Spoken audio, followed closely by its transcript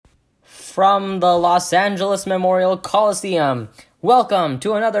From the Los Angeles Memorial Coliseum, welcome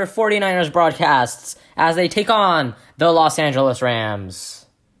to another 49ers broadcasts as they take on the Los Angeles Rams.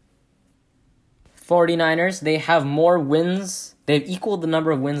 49ers, they have more wins. They've equaled the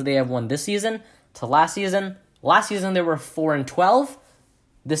number of wins they have won this season to last season. Last season, they were 4-12.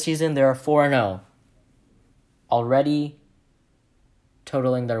 This season, they are 4-0. Already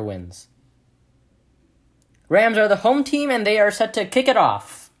totaling their wins. Rams are the home team, and they are set to kick it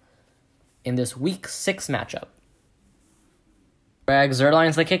off in this Week 6 matchup. Greg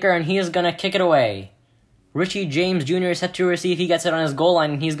Zuerlein's the kicker, and he is going to kick it away. Richie James Jr. is set to receive. He gets it on his goal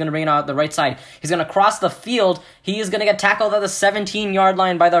line, and he's going to bring it out the right side. He's going to cross the field. He is going to get tackled at the 17-yard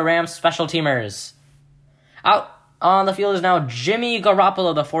line by the Rams special teamers. Out on the field is now Jimmy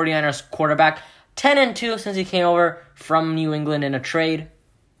Garoppolo, the 49ers quarterback. 10-2 since he came over from New England in a trade.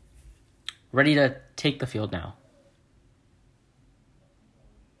 Ready to take the field now.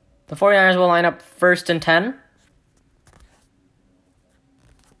 The 49ers will line up 1st and 10.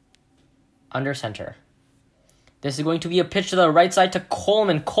 Under center. This is going to be a pitch to the right side to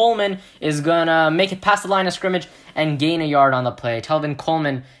Coleman. Coleman is going to make it past the line of scrimmage and gain a yard on the play. Telvin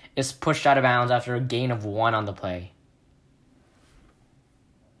Coleman is pushed out of bounds after a gain of 1 on the play.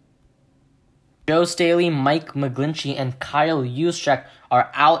 Joe Staley, Mike McGlinchey, and Kyle Juszczyk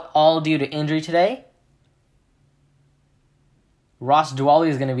are out all due to injury today. Ross Dwelly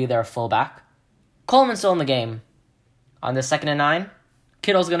is going to be their fullback. Coleman's still in the game. On the 2nd and 9,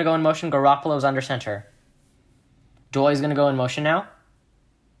 Kittle's going to go in motion. Garoppolo's under center. Dwelly's going to go in motion now.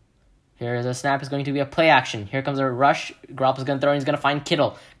 Here's a snap. It's going to be a play action. Here comes a rush. Garoppolo's going to throw, and he's going to find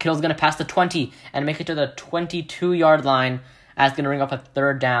Kittle. Kittle's going to pass the 20 and make it to the 22-yard line. That's going to bring up a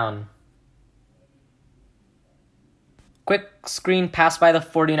 3rd down. Quick screen pass by the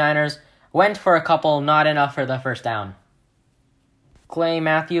 49ers. Went for a couple, not enough for the 1st down. Clay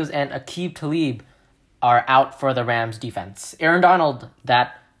Matthews and Aqib Talib are out for the Rams defense. Aaron Donald,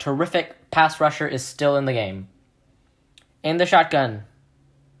 that terrific pass rusher, is still in the game. In the shotgun,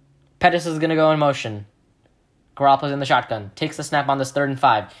 Pettis is going to go in motion. Garoppolo's in the shotgun. Takes the snap on this 3rd and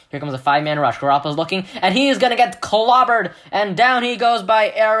 5. Here comes a 5-man rush. Garoppolo's looking, and he is going to get clobbered. And down he goes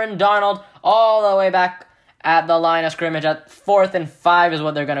by Aaron Donald all the way back at the line of scrimmage. At 4th and 5 is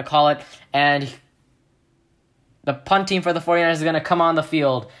what they're going to call it. And the punt team for the 49ers is going to come on the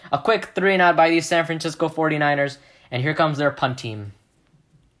field. A quick 3-and-out by these San Francisco 49ers. And here comes their punt team.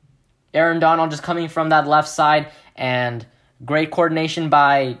 Aaron Donald just coming from that left side. And great coordination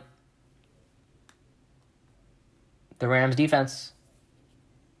by the Rams defense.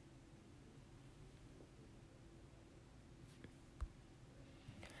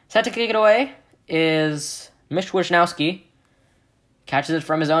 Set to kick it away is Mitch Wishnowsky. Catches it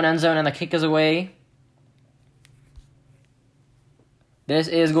from his own end zone, and the kick is away. This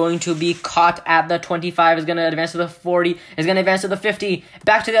is going to be caught at the 25. Is going to advance to the 40. Is going to advance to the 50.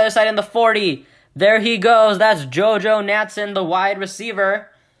 Back to the other side in the 40. There he goes. That's JoJo Natson, the wide receiver.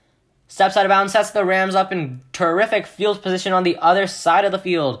 Steps out of bounds, sets the Rams up in terrific field position on the other side of the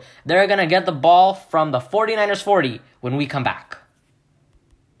field. They're going to get the ball from the 49ers 40 when we come back.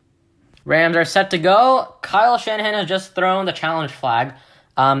 Rams are set to go. Kyle Shanahan has just thrown the challenge flag.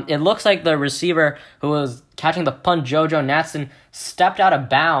 It looks like the receiver who was catching the punt, JoJo Natson, stepped out of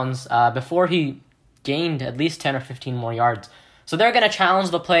bounds before he gained at least 10 or 15 more yards. So they're going to challenge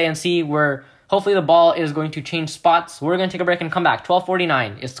the play and see where hopefully the ball is going to change spots. We're going to take a break and come back.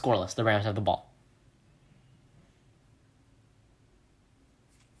 12:49 is scoreless. The Rams have the ball.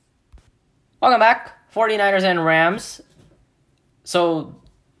 Welcome back. 49ers and Rams. So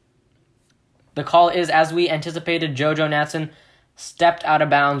the call is, as we anticipated, JoJo Natson stepped out of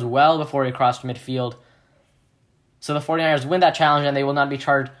bounds well before he crossed midfield. So the 49ers win that challenge, and they will not be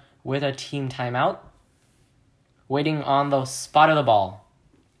charged with a team timeout. Waiting on the spot of the ball.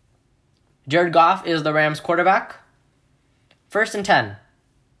 Jared Goff is the Rams quarterback. 1st and 10.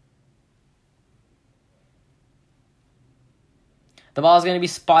 The ball is going to be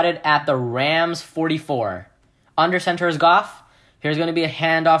spotted at the Rams 44. Under center is Goff. Here's going to be a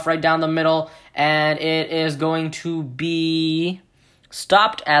handoff right down the middle, and it is going to be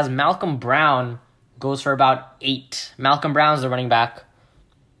stopped as Malcolm Brown goes for about 8. Malcolm Brown's the running back.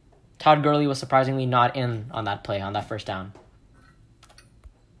 Todd Gurley was surprisingly not in on that play, on that 1st down.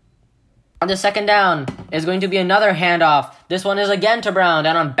 On the 2nd down is going to be another handoff. This one is again to Brown,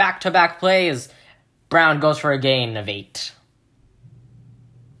 and on back-to-back plays, Brown goes for a gain of 8.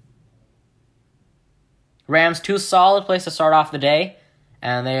 Rams, 2 solid plays to start off the day,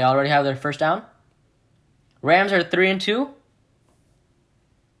 and they already have their 1st down. Rams are 3-2.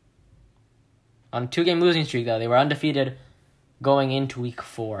 On a 2-game losing streak, though. They were undefeated going into week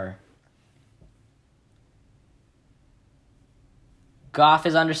 4. Goff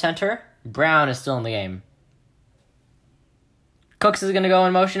is under center. Brown is still in the game. Cooks is going to go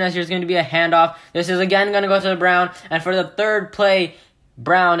in motion as there's going to be a handoff. This is again going to go to Brown. And for the third play,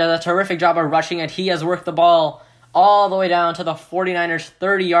 Brown does a terrific job of rushing it. He has worked the ball all the way down to the 49ers'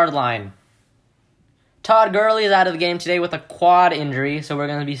 30-yard line. Todd Gurley is out of the game today with a quad injury, so we're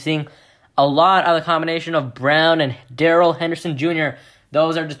going to be seeing a lot of the combination of Brown and Darrell Henderson Jr.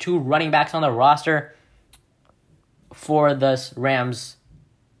 Those are the two running backs on the roster for this Rams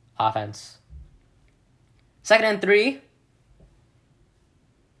offense. 2nd and 3.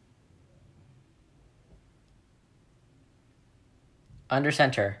 Under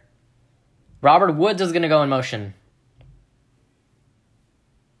center. Robert Woods is going to go in motion.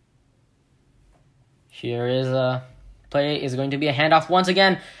 Here is a play, is going to be a handoff once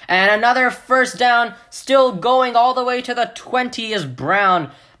again. And another first down, still going all the way to the 20 is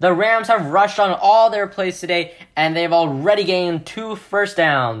Brown. The Rams have rushed on all their plays today, and they've already gained 2 first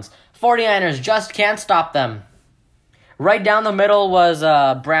downs. 49ers just can't stop them. Right down the middle was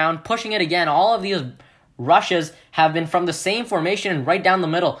Brown, pushing it again. All of these rushes have been from the same formation right down the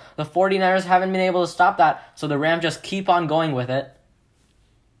middle. The 49ers haven't been able to stop that, so the Rams just keep on going with it.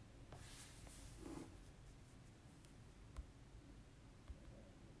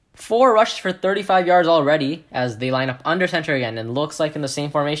 4 rushes for 35 yards already as they line up under center again. And looks like in the same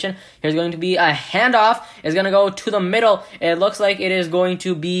formation, here's going to be a handoff. It's going to go to the middle. It looks like it is going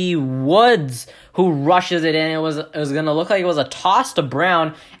to be Woods who rushes it in. It was going to look like it was a toss to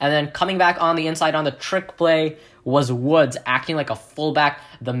Brown. And then coming back on the inside on the trick play was Woods acting like a fullback.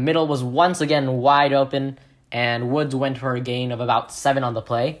 The middle was once again wide open. And Woods went for a gain of about 7 on the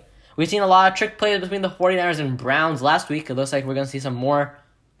play. We've seen a lot of trick plays between the 49ers and Browns last week. It looks like we're going to see some more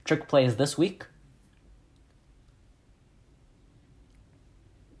trick plays this week.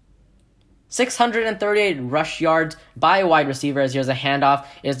 638 rush yards by a wide receiver as here's a handoff.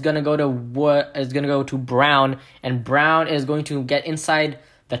 It's going to go to Brown, and Brown is going to get inside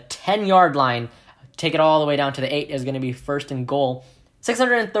the 10-yard line, take it all the way down to the 8 is going to be 1st and goal.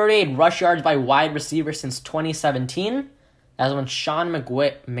 638 rush yards by wide receiver since 2017. That's when Sean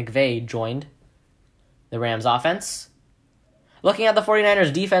McVay joined the Rams offense. Looking at the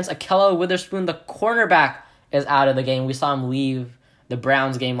 49ers defense, Ahkello Witherspoon, the cornerback, is out of the game. We saw him leave the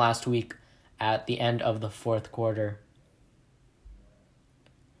Browns game last week at the end of the 4th quarter.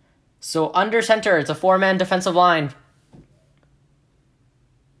 So under center, it's a 4-man defensive line.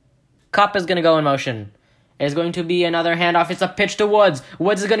 Kupp is going to go in motion. It's going to be another handoff. It's a pitch to Woods.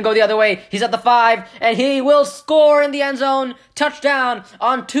 Woods is going to go the other way. He's at the 5, and he will score in the end zone. Touchdown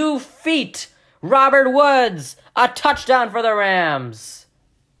on 2 feet. Robert Woods, a touchdown for the Rams.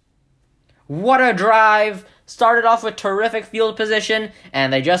 What a drive. Started off with terrific field position,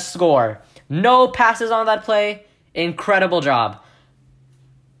 and they just score. No passes on that play. Incredible job.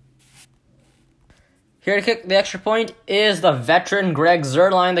 Here to kick the extra point is the veteran Greg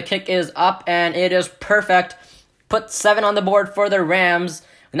Zuerlein. The kick is up, and it is perfect. Put 7 on the board for the Rams.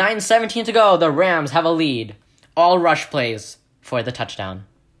 9:17 to go. The Rams have a lead. All rush plays for the touchdown.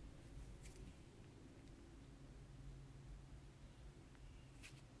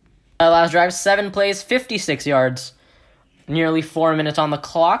 Last drive, 7 plays, 56 yards. Nearly 4 minutes on the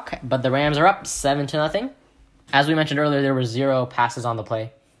clock, but the Rams are up 7-0. As we mentioned earlier, there were 0 passes on the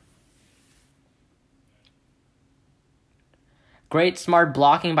play. Great smart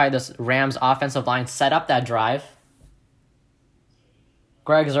blocking by this Rams offensive line set up that drive.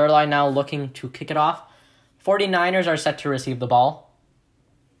 Greg Zuerlein now looking to kick it off. 49ers are set to receive the ball.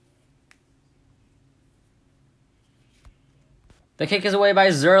 The kick is away by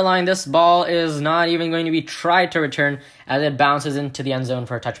Zuerlein. This ball is not even going to be tried to return as it bounces into the end zone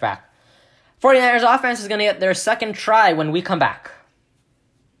for a touchback. 49ers offense is going to get their 2nd try when we come back.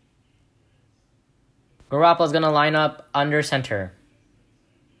 Garoppolo is going to line up under center.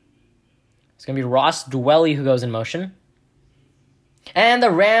 It's going to be Ross Dwelley who goes in motion. And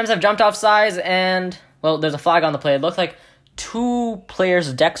the Rams have jumped off sides and, well, there's a flag on the play. It looks like 2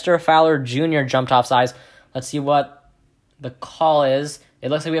 players, Dexter Fowler Jr. jumped off sides. Let's see what the call is. It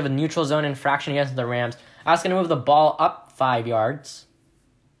looks like we have a neutral zone infraction against the Rams. That's going to move the ball up 5 yards.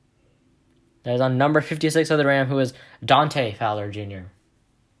 That is on number 56 of the Ram, who is Dante Fowler Jr.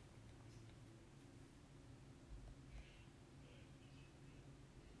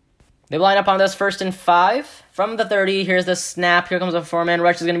 They line up on this 1st and 5. From the 30, here's the snap. Here comes a 4-man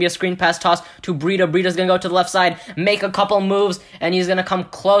rush. There's going to be a screen pass toss to Breida. Breida's going to go to the left side, make a couple moves, and he's going to come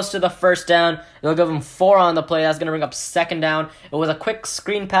close to the 1st down. They'll give him 4 on the play. That's going to bring up 2nd down. It was a quick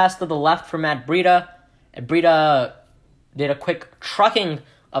screen pass to the left for Matt Breida. And Breida did a quick trucking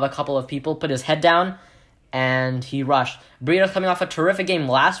of a couple of people, put his head down, and he rushed. Breida coming off a terrific game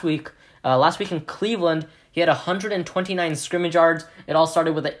last week. Last week in Cleveland, he had 129 scrimmage yards. It all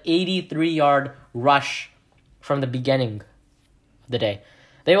started with an 83-yard rush from the beginning of the day.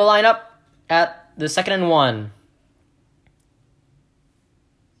 They will line up at the 2nd and 1.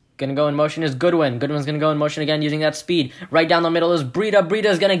 Gonna go in motion is Goodwin. Goodwin's gonna go in motion again using that speed. Right down the middle is Breida.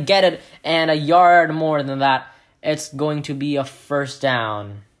 Breida's gonna get it, and a yard more than that. It's going to be a first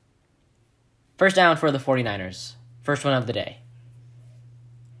down. First down for the 49ers. First one of the day.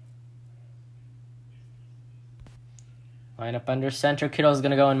 Line up under center. Kittle's going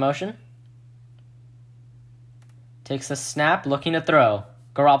to go in motion. Takes the snap, looking to throw.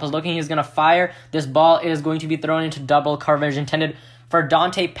 Garoppolo's looking, he's going to fire. This ball is going to be thrown into double coverage intended for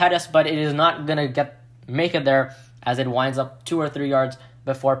Dante Pettis, but it is not going to make it there as it winds up 2 or 3 yards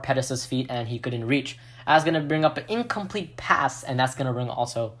before Pettis' feet and he couldn't reach. That's going to bring up an incomplete pass, and that's going to bring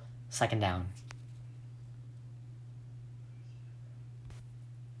also 2nd down.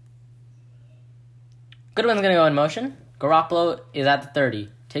 Goodwin's going to go in motion. Garoppolo is at the 30.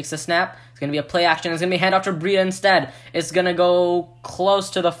 Takes the snap. It's going to be a play action. It's going to be handoff to Breida instead. It's going to go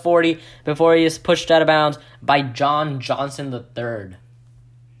close to the 40 before he is pushed out of bounds by John Johnson III.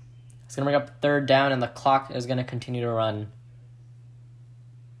 It's going to bring up 3rd down, and the clock is going to continue to run.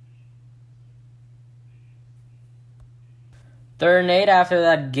 3rd and 8 after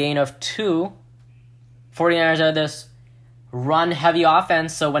that gain of 2. 49ers are this run-heavy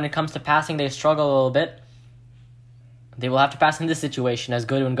offense, so when it comes to passing, they struggle a little bit. They will have to pass in this situation as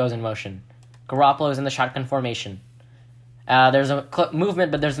Goodwin goes in motion. Garoppolo is in the shotgun formation. There's a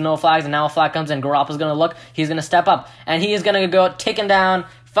movement, but there's no flags, and now a flag comes in. Garoppolo's going to look. He's going to step up, and he is going to go taken down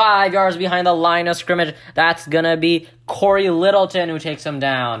 5 yards behind the line of scrimmage. That's going to be Corey Littleton who takes him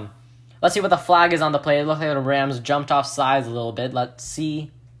down. Let's see what the flag is on the play. It looks like the Rams jumped off sides a little bit. Let's see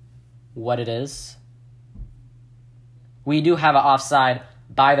what it is. We do have an offside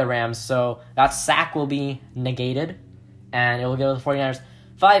by the Rams, so that sack will be negated, and it will give the 49ers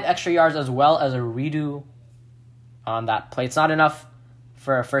 5 extra yards as well as a redo on that play. It's not enough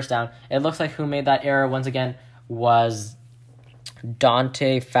for a first down. It looks like who made that error once again was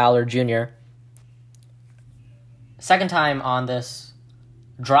Dante Fowler Jr. Second time on this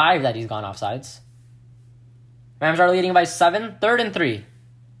drive that he's gone offsides. Rams are leading by 7, 3rd and 3.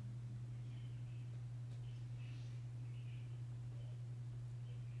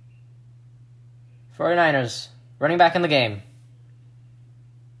 '49ers running back in the game.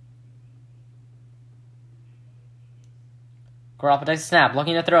 Garoppolo takes a snap,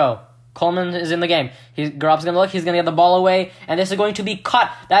 looking to throw. Coleman is in the game. Garoppolo's going to look. He's going to get the ball away, and this is going to be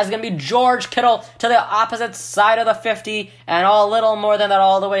cut. That is going to be George Kittle to the opposite side of the 50, and a little more than that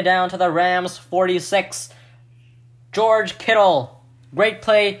all the way down to the Rams 46. George Kittle. Great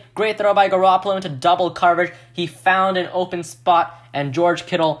play, great throw by Garoppolo into double coverage. He found an open spot, and George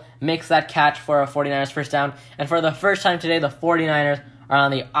Kittle makes that catch for a 49ers first down. And for the first time today, the 49ers are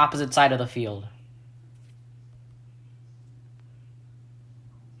on the opposite side of the field.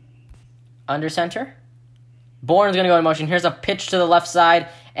 Under center. Bourne's going to go in motion. Here's a pitch to the left side,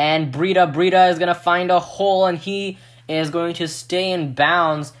 and Breida is going to find a hole, and he is going to stay in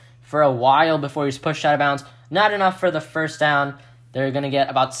bounds for a while before he's pushed out of bounds. Not enough for the first down. They're going to get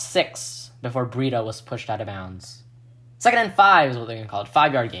about 6 before Breida was pushed out of bounds. 2nd and 5 is what they're going to call it.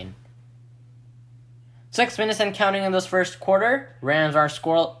 5-yard gain. 6 minutes and counting in this first quarter. Rams are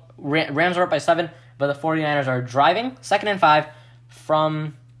up by 7, but the 49ers are driving. 2nd and 5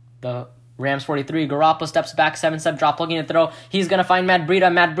 from the Rams 43. Garoppolo steps back, 7-step drop, looking to throw. He's going to find Matt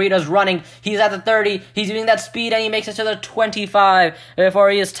Breida. Matt Breida's running. He's at the 30. He's using that speed, and he makes it to the 25 before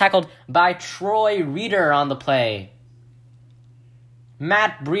he is tackled by Troy Reeder on the play.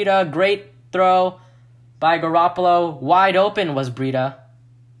 Matt Breida, great throw by Garoppolo. Wide open was Breida.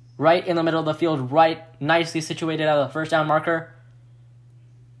 Right in the middle of the field, right nicely situated at the first down marker.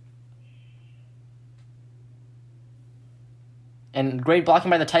 And great blocking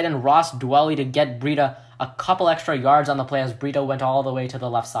by the tight end Ross Dwelley to get Breida a couple extra yards on the play as Breida went all the way to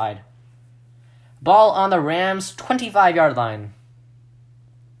the left side. Ball on the Rams' 25-yard line.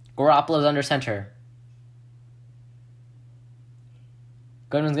 Garoppolo's under center.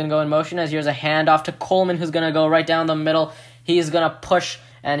 Goodman's going to go in motion as here's a handoff to Coleman, who's going to go right down the middle. He's going to push,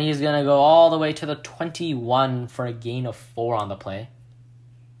 and he's going to go all the way to the 21 for a gain of 4 on the play.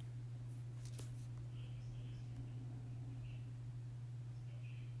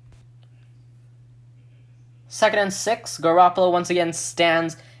 Second and 6. Garoppolo once again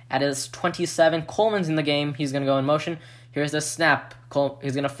stands at his 27. Coleman's in the game. He's going to go in motion. Here's the snap.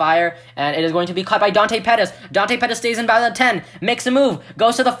 He's going to fire, and it is going to be caught by Dante Pettis. Dante Pettis stays in by the 10, makes a move,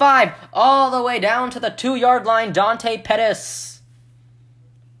 goes to the 5, all the way down to the 2-yard line. Dante Pettis.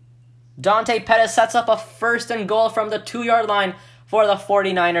 Dante Pettis sets up a 1st and goal from the 2-yard line for the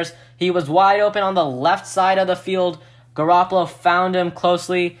 49ers. He was wide open on the left side of the field. Garoppolo found him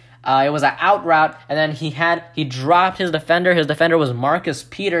closely. It was an out route, and then he dropped his defender. His defender was Marcus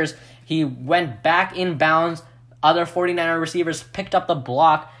Peters. He went back in bounds. Other 49er receivers picked up the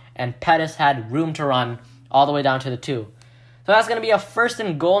block, and Pettis had room to run all the way down to the 2. So that's going to be a 1st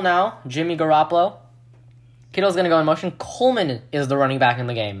and goal now. Jimmy Garoppolo. Kittle's going to go in motion. Coleman is the running back in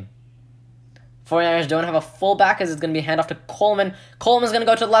the game. 49ers don't have a fullback as it's going to be a handoff to Coleman. Coleman's going to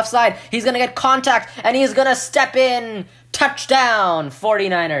go to the left side. He's going to get contact, and he's going to step in. Touchdown,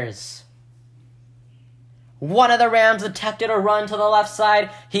 49ers. One of the Rams attempted a run to the left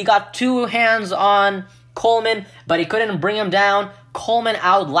side. He got 2 hands on Coleman, but he couldn't bring him down. Coleman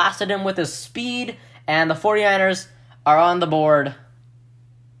outlasted him with his speed, and the 49ers are on the board.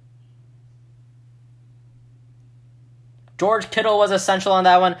 George Kittle was essential on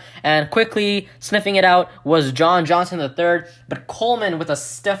that one, and quickly sniffing it out was John Johnson III, but Coleman with a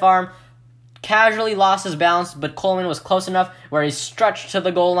stiff arm casually lost his balance, but Coleman was close enough where he stretched to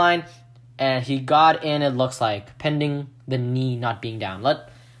the goal line, and he got in, it looks like, pending the knee not being down. They're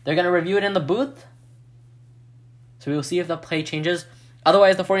going to review it in the booth, so we will see if the play changes.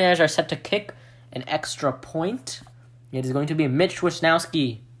 Otherwise, the 49ers are set to kick an extra point. It is going to be Mitch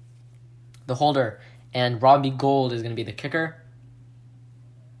Wisnowski, the holder, and Robbie Gould is going to be the kicker.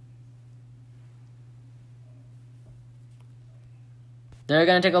 The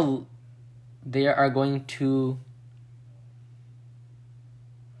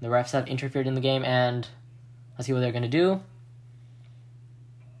refs have interfered in the game, and let's see what they're going to do.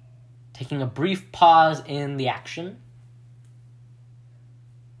 Taking a brief pause in the action.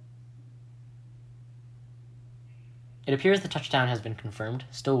 It appears the touchdown has been confirmed.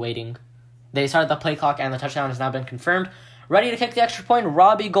 Still waiting. They started the play clock, and the touchdown has now been confirmed. Ready to kick the extra point,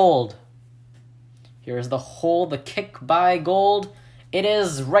 Robbie Gould. Here's the hold, the kick by Gould. It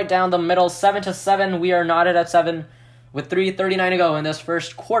is right down the middle, 7-7. We are knotted at 7 with 3:39 to go in this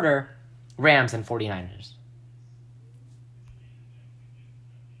first quarter. Rams and 49ers.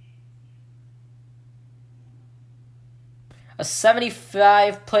 A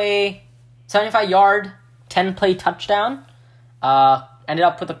 75-yard, 10-play touchdown. Ended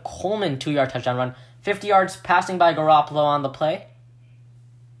up with a Coleman 2-yard touchdown run. 50 yards passing by Garoppolo on the play.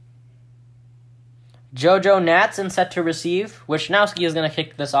 JoJo Natson set to receive. Wisnowski is going to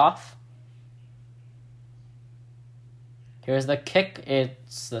kick this off. Here's the kick.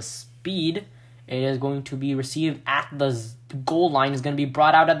 It's the speed. It is going to be received at the goal line. It's going to be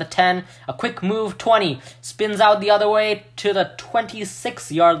brought out at the 10. A quick move, 20. Spins out the other way to the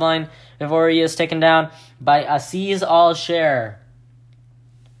 26-yard line before he is taken down by Azeez Al-Shaair.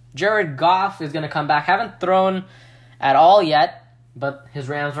 Jared Goff is going to come back. Haven't thrown at all yet, but his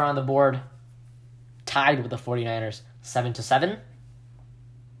Rams are on the board, tied with the 49ers, 7-7.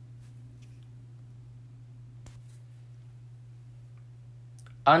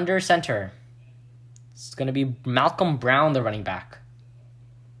 Under center, it's going to be Malcolm Brown, the running back.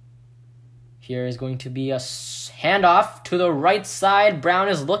 Here is going to be a handoff to the right side. Brown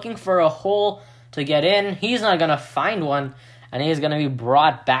is looking for a hole to get in. He's not going to find one, and he's going to be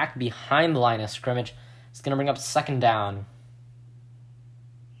brought back behind the line of scrimmage. It's going to bring up second down.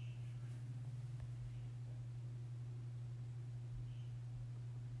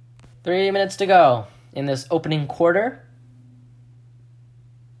 Three minutes to go in this opening quarter.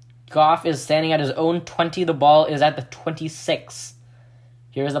 Goff is standing at his own 20. The ball is at the 26.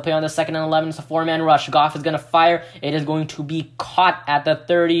 Here's the play on the 2nd and 11. It's a 4-man rush. Goff is going to fire. It is going to be caught at the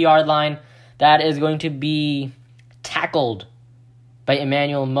 30-yard line. That is going to be tackled by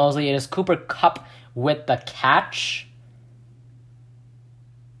Emmanuel Moseley. It is Cooper Kupp with the catch.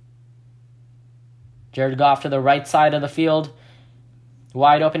 Jared Goff to the right side of the field.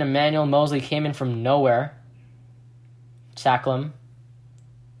 Wide open, Emmanuel Moseley came in from nowhere. Tackle him.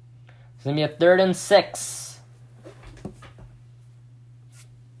 It's going to be a 3rd and 6.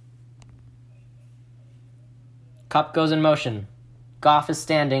 Kupp goes in motion. Goff is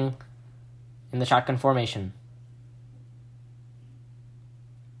standing in the shotgun formation.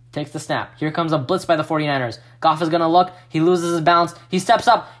 Takes the snap. Here comes a blitz by the 49ers. Goff is going to look. He loses his balance. He steps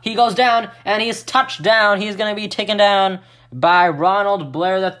up. He goes down, and he's touched down. He's going to be taken down by Ronald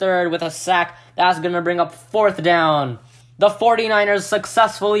Blair III with a sack. That's going to bring up 4th down. The 49ers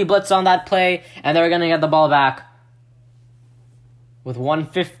successfully blitz on that play, and they're going to get the ball back with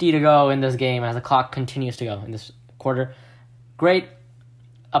 1:50 to go in this game as the clock continues to go in this quarter. Great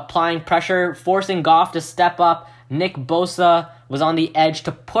applying pressure, forcing Goff to step up. Nick Bosa was on the edge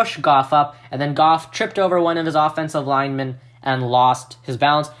to push Goff up, and then Goff tripped over one of his offensive linemen and lost his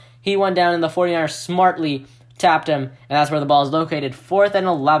balance. He went down, and the 49ers smartly tapped him, and that's where the ball is located. 4th and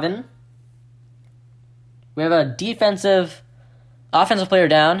 11. We have a offensive player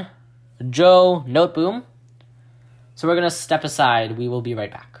down, Joe Noteboom. So we're going to step aside. We will be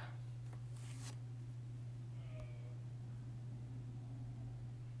right back.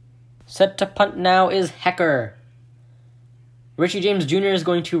 Set to punt now is Hecker. Richie James Jr. is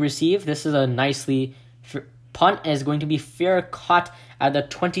going to receive. This is a nicely punt. Is going to be fair caught at the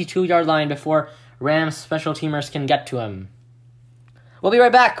 22-yard line before Rams special teamers can get to him. We'll be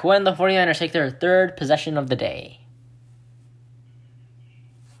right back when the 49ers take their third possession of the day.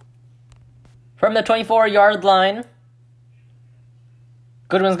 From the 24-yard line,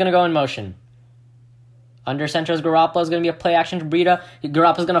 Goodwin's going to go in motion. Under center is Garoppolo. Is going to be a play action to Breida.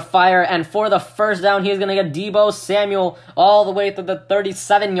 Garoppolo's going to fire, and for the first down, he's going to get Deebo Samuel all the way to the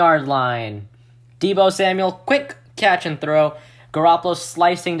 37-yard line. Deebo Samuel, quick catch and throw. Garoppolo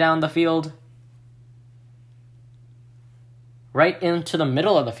slicing down the field. Right into the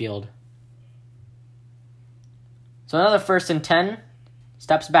middle of the field. So another 1st and 10.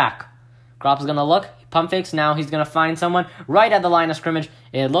 Steps back. Garoppolo's going to look. Pump fakes. Now he's going to find someone right at the line of scrimmage.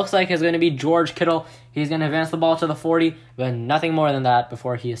 It looks like it's going to be George Kittle. He's going to advance the ball to the 40, but nothing more than that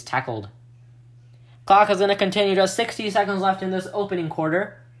before he is tackled. Clock is going to continue. Just 60 seconds left in this opening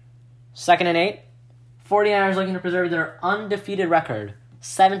quarter. 2nd and 8. 49ers looking to preserve their undefeated record.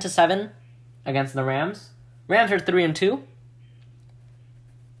 7-7 against the Rams. Rams are 3-2.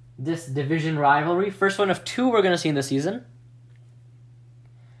 This division rivalry. First one of 2 we're going to see in the season.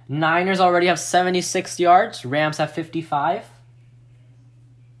 Niners already have 76 yards. Rams have 55.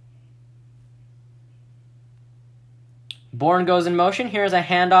 Bourne goes in motion. Here's a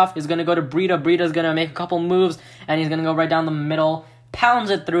handoff. Is going to go to Breida. Breida's going to make a couple moves, and he's going to go right down the middle. Pounds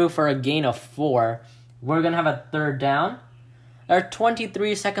it through for a gain of 4. We're going to have a 3rd down. There are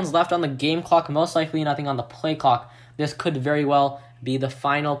 23 seconds left on the game clock. Most likely nothing on the play clock. This could very well be the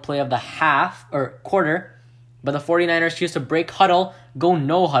final play of the quarter. But the 49ers choose to break huddle, go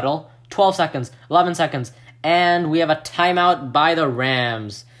no huddle. 12 seconds, 11 seconds, and we have a timeout by the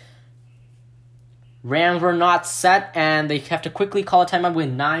Rams. Rams were not set, and they have to quickly call a timeout with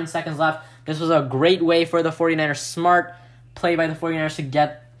 9 seconds left. This was a great way for the 49ers. Smart play by the 49ers to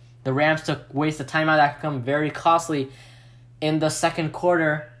get the Rams to waste a timeout that could come very costly in the second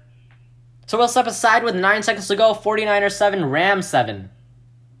quarter. So we'll step aside with 9 seconds to go. 49ers 7, Rams 7.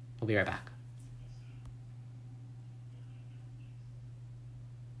 We'll be right back.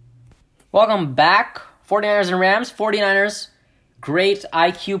 Welcome back. 49ers and Rams. 49ers, great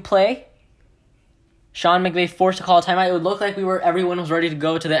IQ play. Sean McVay forced to call a timeout. It would look like everyone was ready to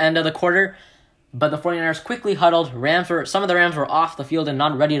go to the end of the quarter, but the 49ers quickly huddled. Some of the Rams were off the field and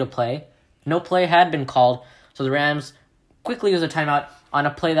not ready to play. No play had been called, so the Rams quickly used a timeout on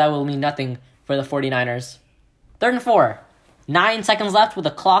a play that will mean nothing for the 49ers. 3rd and 4. 9 seconds left with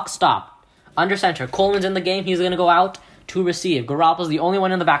the clock stopped. Under center, Coleman's in the game. He's going to go out to receive. Garoppolo's the only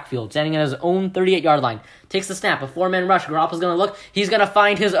one in the backfield, standing at his own 38-yard line. Takes the snap, a 4-man rush. Garoppolo's going to look. He's going to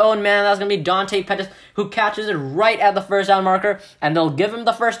find his own man. That's going to be Dante Pettis, who catches it right at the first down marker, and they'll give him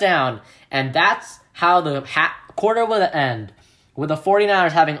the first down. And that's how the quarter will end, with the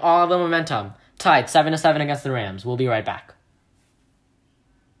 49ers having all of the momentum, tied 7-7 against the Rams. We'll be right back.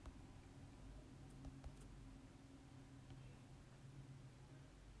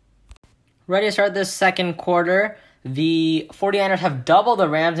 Ready to start this second quarter. The 49ers have doubled the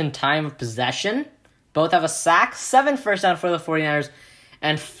Rams in time of possession. Both have a sack, 7 first down for the 49ers,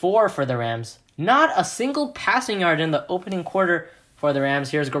 and 4 for the Rams. Not a single passing yard in the opening quarter for the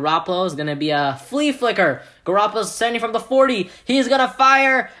Rams. Here's Garoppolo. It's going to be a flea flicker. Garoppolo's sending from the 40. He's going to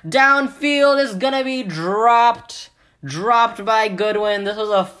fire. Downfield is going to be dropped. Dropped by Goodwin. This was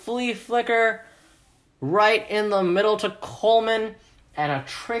a flea flicker right in the middle to Coleman. And a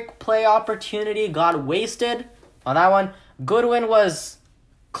trick play opportunity got wasted on that one. Goodwin was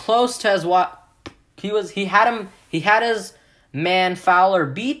close to he had his man Fowler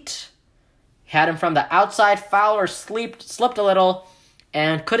beat. Had him from the outside. Fowler slipped a little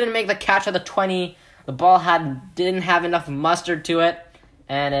and couldn't make the catch at the 20. The ball didn't have enough mustard to it,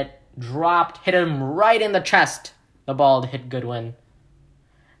 and it hit him right in the chest. The ball hit Goodwin.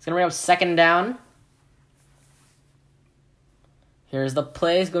 It's gonna bring up 2nd down. Here's the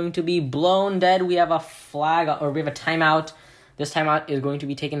play. It's going to be blown dead. We have a flag, or we have a timeout. This timeout is going to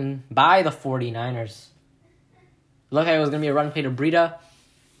be taken by the 49ers. Looked like it was going to be a run play to Breida.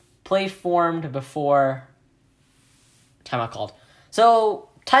 Play formed before timeout called. So,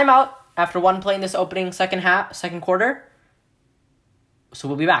 timeout after one play in this opening second quarter. So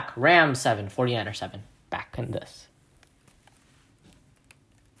we'll be back. Rams 7, 49ers 7. Back in this.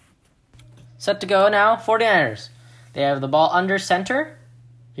 Set to go now, 49ers. They have the ball under center.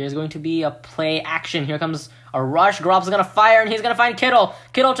 Here's going to be a play action. Here comes a rush. Garoppolo's going to fire, and he's going to find Kittle.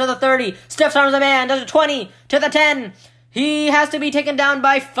 Kittle to the 30. Steps arms a man. Does a 20 to the 10. He has to be taken down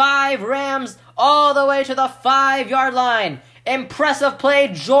by 5 Rams all the way to the 5-yard line. Impressive play,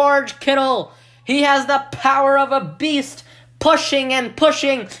 George Kittle. He has the power of a beast. Pushing and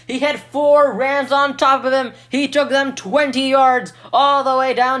pushing. He had 4 Rams on top of him. He took them 20 yards all the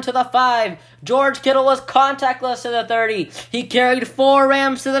way down to the 5. George Kittle was contactless to the 30. He carried 4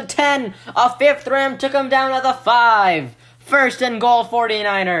 Rams to the 10. A 5th Ram took him down at the 5. First and goal,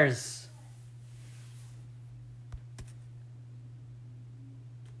 49ers.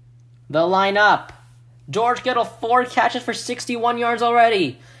 The lineup. George Kittle, 4 catches for 61 yards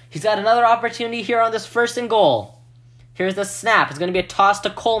already. He's got another opportunity here on this first and goal. Here's the snap. It's going to be a toss to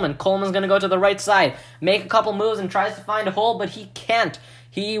Coleman. Coleman's going to go to the right side, make a couple moves, and tries to find a hole, but he can't.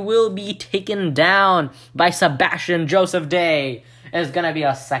 He will be taken down by Sebastian Joseph Day. It's going to be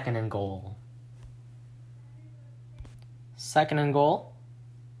a second and goal. Second and goal.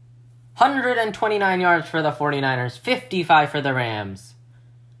 129 yards for the 49ers, 55 for the Rams.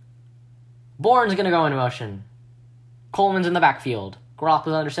 Bourne's going to go in motion. Coleman's in the backfield.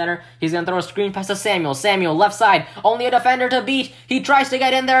 Garoppolo's under center. He's going to throw a screen pass to Samuel. Samuel, left side. Only a defender to beat. He tries to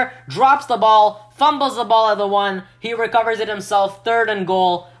get in there. Drops the ball. Fumbles the ball at the 1. He recovers it himself. Third and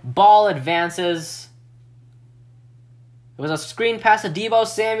goal. Ball advances. It was a screen pass to Deebo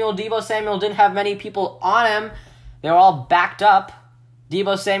Samuel. Deebo Samuel didn't have many people on him. They were all backed up.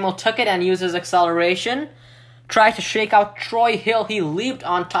 Deebo Samuel took it and used his acceleration. Tried to shake out Troy Hill. He leaped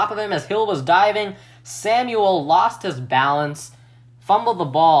on top of him as Hill was diving. Samuel lost his balance. Fumbled the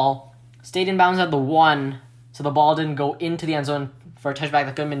ball, stayed in bounds at the 1, so the ball didn't go into the end zone for a touchback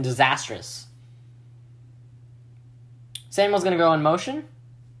that could have been disastrous. Samuel's going to go in motion.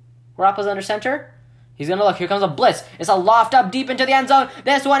 Garoppolo's under center. He's going to look. Here comes a blitz. It's a loft up deep into the end zone.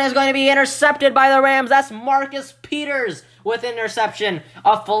 This one is going to be intercepted by the Rams. That's Marcus Peters with interception.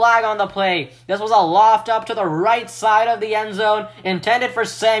 A flag on the play. This was a loft up to the right side of the end zone, intended for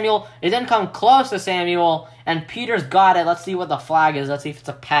Samuel. It didn't come close to Samuel, and Peters got it. Let's see what the flag is. Let's see if it's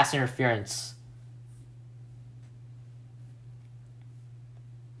a pass interference.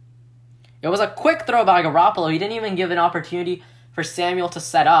 It was a quick throw by Garoppolo. He didn't even give an opportunity for Samuel to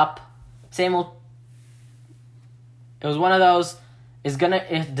set up. It was one of those, it's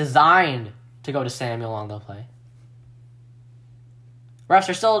designed to go to Samuel on the play. Refs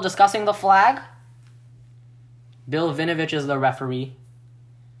are still discussing the flag. Bill Vinovich is the referee.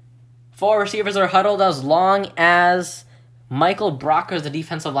 4 receivers are huddled as long as Michael Brocker is the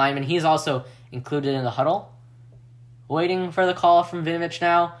defensive lineman. He's also included in the huddle. Waiting for the call from Vinovich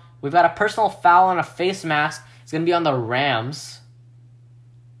now. We've got a personal foul on a face mask. It's going to be on the Rams.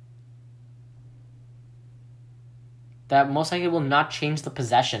 That most likely will not change the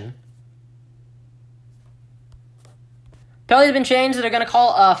possession. Penalty's been changed. They're going to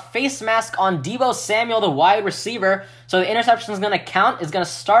call a face mask on Deebo Samuel, the wide receiver. So the interception is going to count. It's going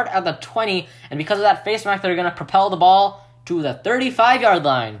to start at the 20. And because of that face mask, they're going to propel the ball to the 35-yard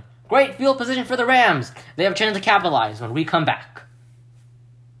line. Great field position for the Rams. They have a chance to capitalize when we come back.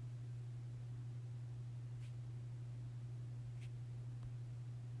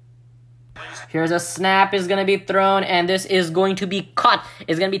 Here's a snap is going to be thrown, and this is going to be caught.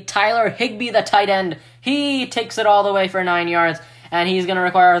 It's going to be Tyler Higbee, the tight end. He takes it all the way for 9 yards, and he's going to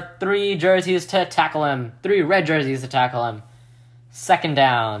require 3 jerseys to tackle him. 3 red jerseys to tackle him. Second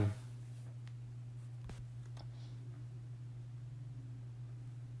down.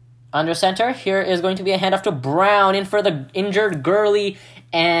 Under center, here is going to be a handoff to Brown in for the injured Gurley,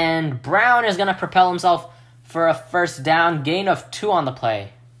 and Brown is going to propel himself for a first down, gain of 2 on the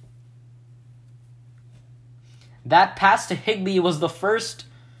play. That pass to Higbee was the first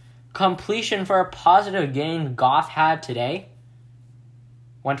completion for a positive gain Goff had today.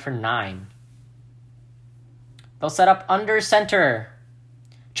 Went for 9. They'll set up under center.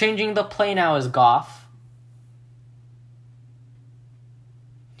 Changing the play now is Goff.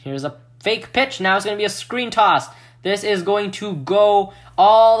 Here's a fake pitch. Now it's going to be a screen toss. This is going to go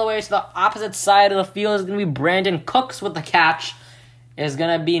all the way to the opposite side of the field. It's going to be Brandon Cooks with the catch. Is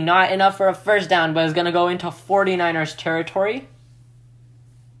going to be not enough for a first down, but is going to go into 49ers territory.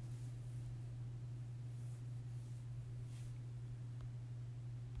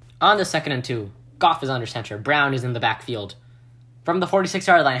 On the 2nd and 2, Goff is under center. Brown is in the backfield. from the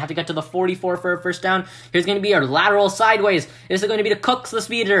 46-yard line. Have to get to the 44 for a first down. Here's going to be a lateral sideways. This is going to be to Cooks, the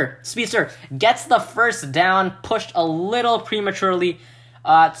speedster. Gets the first down, pushed a little prematurely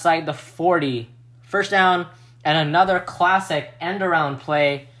outside the 40. First down, and another classic end-around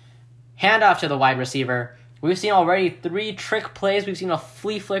play. Handoff to the wide receiver. We've seen already 3 trick plays. We've seen a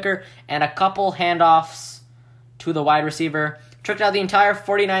flea flicker and a couple handoffs to the wide receiver. Tricked out the entire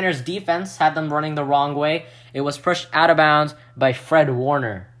 49ers defense, had them running the wrong way. It was pushed out of bounds by Fred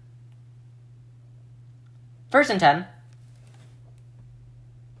Warner. 1st and 10.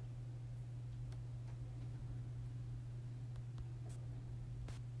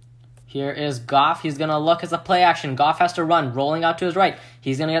 Here is Goff. He's going to look as a play action. Goff has to run, rolling out to his right.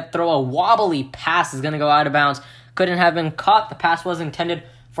 He's going to throw a wobbly pass. Is going to go out of bounds. Couldn't have been caught. The pass was intended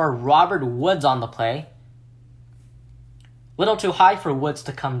for Robert Woods on the play. Little too high for Woods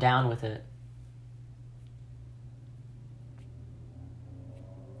to come down with it.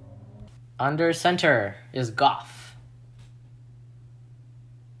 Under center is Goff.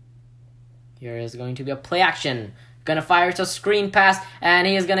 Here is going to be a play action. Gonna fire, it's a screen pass, and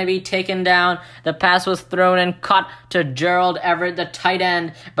he is gonna be taken down. The pass was thrown and caught to Gerald Everett, the tight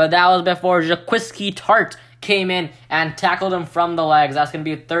end, but that was before Jaquiski Tartt came in and tackled him from the legs. That's gonna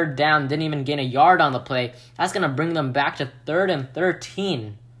be a 3rd down, didn't even gain a yard on the play. That's gonna bring them back to 3rd and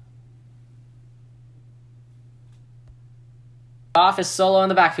 13. Goff is solo in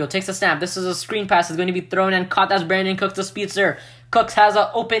the backfield, takes a snap. This is a screen pass, is going to be thrown and caught. That's Brandon Cooks, the speedster. Cooks has an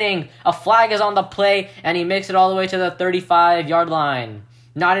opening. A flag is on the play, and he makes it all the way to the 35-yard line.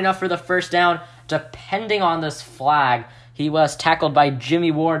 Not enough for the first down. Depending on this flag, he was tackled by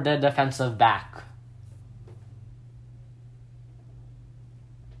Jimmy Ward, the defensive back.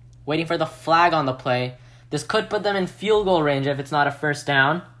 Waiting for the flag on the play. This could put them in field goal range if it's not a first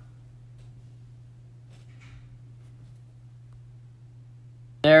down.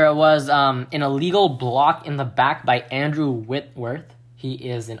 There was an illegal block in the back by Andrew Whitworth. He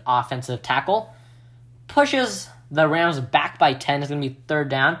is an offensive tackle. Pushes the Rams back by 10. It's going to be 3rd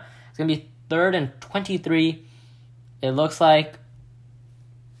down. It's going to be 3rd and 23. It looks like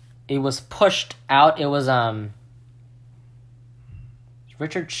it was pushed out. It was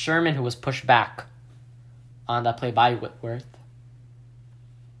Richard Sherman who was pushed back on that play by Whitworth.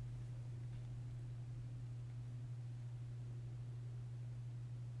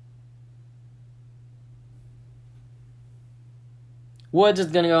 Woods is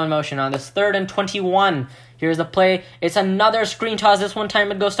going to go in motion on this 3rd and 21. Here's the play. It's another screen toss. This one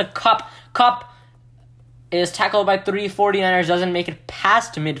time it goes to Kupp. Kupp is tackled by 3 49ers. Doesn't make it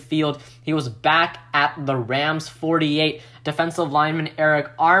past midfield. He was back at the Rams 48. Defensive lineman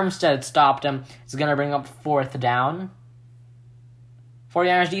Eric Armstead stopped him. It's going to bring up 4th down.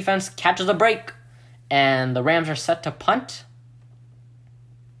 49ers defense catches a break. And the Rams are set to punt.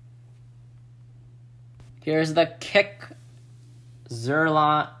 Here's the kick.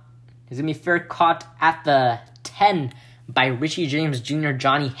 Zerlot is going to be fair caught at the 10 by Richie James Jr.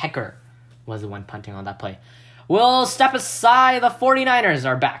 Johnny Hecker was the one punting on that play. We'll step aside. The 49ers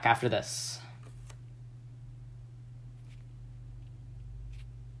are back after this.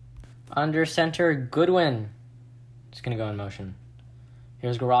 Under center, Goodwin is going to go in motion.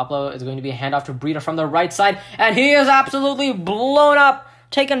 Here's Garoppolo. It's going to be a handoff to Breida from the right side, and he is absolutely blown up.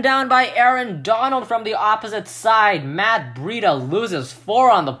 Taken down by Aaron Donald from the opposite side. Matt Breida loses 4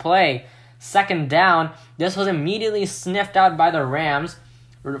 on the play. 2nd down. This was immediately sniffed out by the Rams.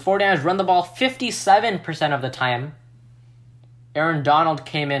 49ers run the ball 57% of the time. Aaron Donald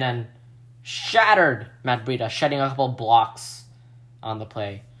came in and shattered Matt Breida, shedding a couple blocks on the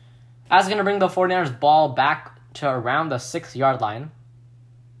play. That's going to bring the 49ers ball back to around the 6-yard line.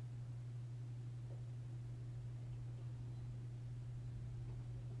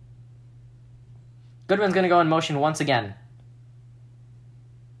 Goodwin's going to go in motion once again.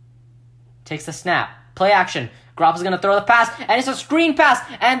 Takes the snap. Play action. Garoppolo's going to throw the pass, and it's a screen pass,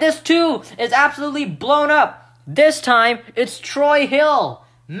 and this too is absolutely blown up. This time, it's Troy Hill.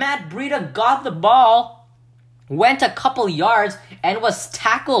 Matt Breida got the ball, went a couple yards, and was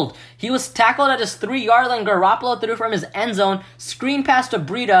tackled. He was tackled at his 3-yard line. Garoppolo threw from his end zone, screen pass to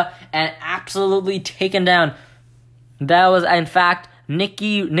Breida, and absolutely taken down. That was, in fact,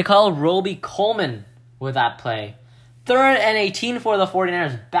 Nicole Roby-Coleman with that play. 3rd and 18 for the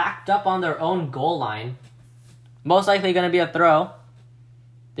 49ers, backed up on their own goal line. Most likely going to be a throw.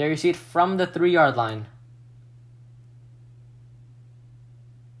 There you see it from the 3-yard line.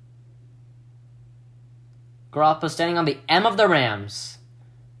 Garoppolo standing on the M of the Rams.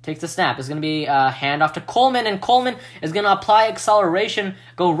 Takes the snap. It's going to be a handoff to Coleman, and Coleman is going to apply acceleration,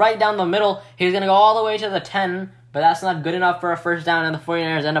 go right down the middle. He's going to go all the way to the 10, But that's not good enough for a first down, and the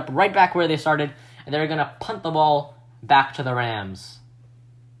 49ers end up right back where they started, and they're going to punt the ball back to the Rams.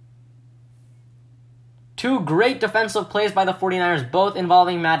 Two great defensive plays by the 49ers, both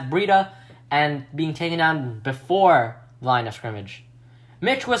involving Matt Breida and being taken down before the line of scrimmage.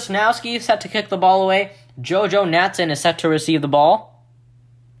 Mitch Wisnowski is set to kick the ball away. JoJo Natson is set to receive the ball.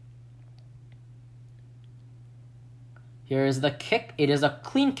 Here is the kick. It is a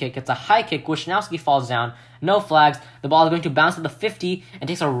clean kick. It's a high kick. Wisnowski falls down. No flags. The ball is going to bounce to the 50 and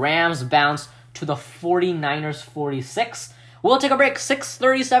takes a Rams bounce to the 49ers 46. We'll take a break.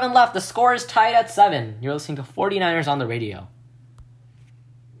 6:37 left. The score is tied at 7. You're listening to 49ers on the radio.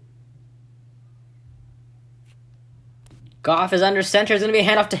 Goff is under center. It's going to be a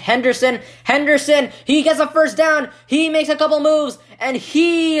handoff to Henderson. Henderson, he gets a first down. He makes a couple moves, and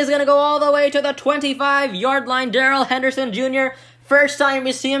he is going to go all the way to the 25-yard line. Darrell Henderson Jr., first time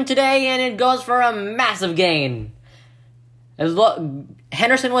we see him today, and it goes for a massive gain.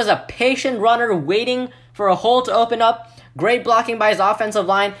 Henderson was a patient runner waiting for a hole to open up. Great blocking by his offensive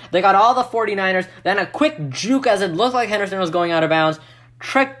line. They got all the 49ers. Then a quick juke as it looked like Henderson was going out of bounds.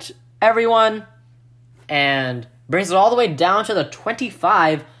 Tricked everyone, and brings it all the way down to the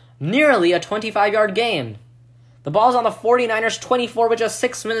 25, nearly a 25-yard gain. The ball's on the 49ers 24 with just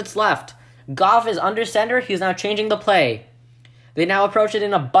 6 minutes left. Goff is under center. He's now changing the play. They now approach it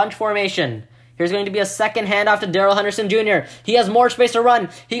in a bunch formation. Here's going to be a second handoff to Darrell Henderson Jr. He has more space to run.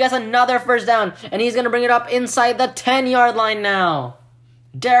 He gets another first down, and he's going to bring it up inside the 10-yard line now.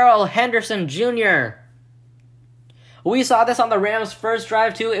 Darrell Henderson Jr. We saw this on the Rams' first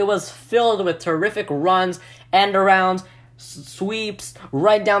drive, too. It was filled with terrific runs, end-arounds, sweeps,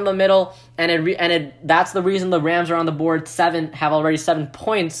 right down the middle, and that's the reason the Rams are on the board. Have already 7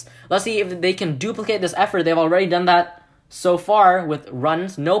 points. Let's see if they can duplicate this effort. They've already done that so far with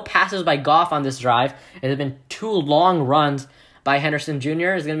runs. No passes by Goff on this drive. It has been 2 long runs by Henderson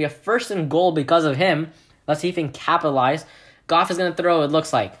Jr. It's going to be a first and goal because of him. Let's see if he can capitalize. Goff is going to throw, it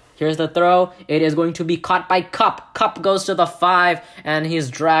looks like. Here's the throw. It is going to be caught by Kupp. Kupp goes to the 5, and he's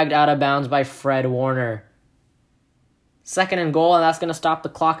dragged out of bounds by Fred Warner. Second and goal, and that's going to stop the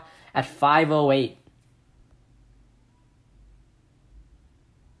clock at 5:08.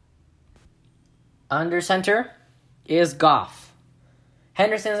 Under center is Goff.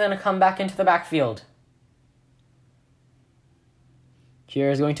 Henderson's going to come back into the backfield.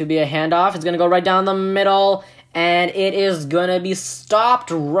 Here's going to be a handoff. It's going to go right down the middle, and it is going to be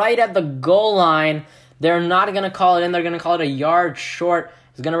stopped right at the goal line. They're not going to call it in. They're going to call it a yard short.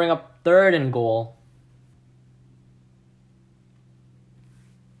 It's going to bring up third and goal.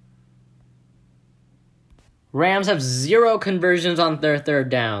 Rams have 0 conversions on their third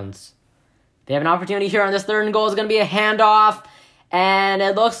downs. They have an opportunity here on this third and goal. It's going to be a handoff, and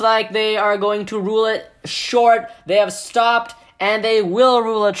it looks like they are going to rule it short. They have stopped, and they will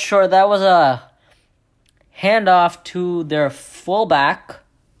rule it short. That was a handoff to their fullback.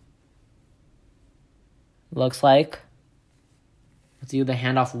 Looks like. Let's see who the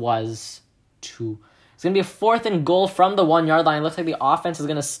handoff was to. It's going to be a 4th and goal from the 1-yard line. It looks like the offense is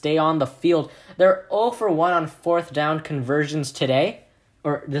going to stay on the field. They're 0 for 1 on 4th down conversions today,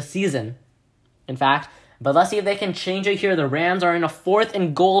 or this season, in fact. But let's see if they can change it here. The Rams are in a 4th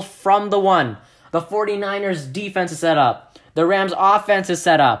and goal from the 1. The 49ers defense is set up. The Rams offense is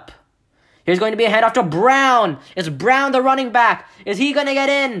set up. Here's going to be a handoff to Brown. It's Brown, the running back. Is he going to get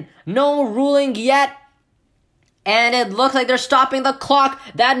in? No ruling yet. And it looks like they're stopping the clock.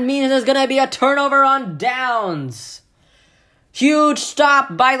 That means there's going to be a turnover on downs. Huge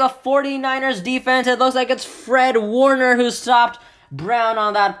stop by the 49ers defense. It looks like it's Fred Warner who stopped Brown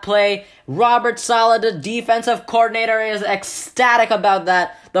on that play. Robert Saleh, the defensive coordinator, is ecstatic about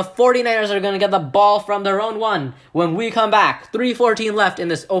that. The 49ers are going to get the ball from their own 1 when we come back. 3:14 left in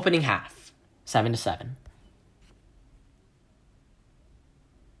this opening half. 7-7.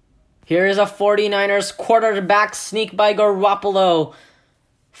 Here is a 49ers quarterback sneak by Garoppolo.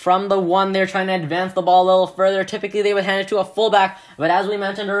 From the 1, they're trying to advance the ball a little further. Typically, they would hand it to a fullback. But as we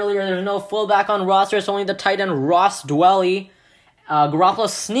mentioned earlier, there's no fullback on roster. It's only the tight end Ross Dwelley. Garoppolo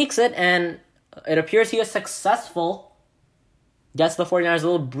sneaks it, and it appears he is successful. Gets the 49ers a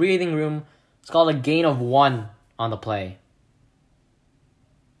little breathing room. It's called a gain of 1 on the play.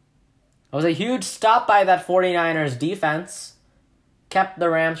 It was a huge stop by that 49ers defense. Kept the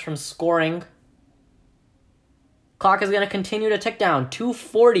Rams from scoring. Clock is going to continue to tick down.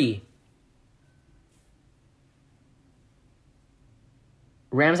 2:40.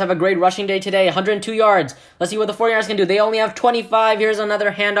 Rams have a great rushing day today. 102 yards. Let's see what the 49ers can do. They only have 25. Here's another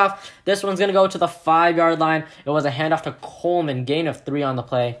handoff. This one's going to go to the 5-yard line. It was a handoff to Coleman. Gain of 3 on the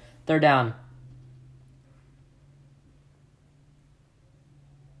play. Third down.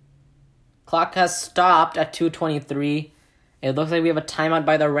 Clock has stopped at 2:23. It looks like we have a timeout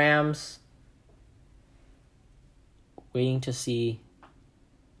by the Rams. Waiting to see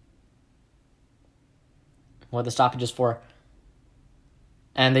what the stoppage is for.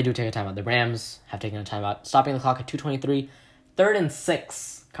 And they do take a timeout. The Rams have taken a timeout, stopping the clock at 2:23. 3rd and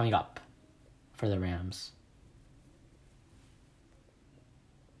 6 coming up for the Rams.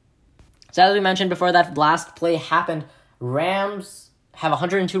 So as we mentioned before that last play happened, Rams have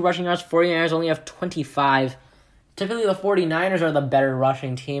 102 rushing yards, 49ers only have 25. Typically the 49ers are the better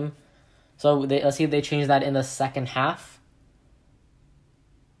rushing team. So let's see if they change that in the second half.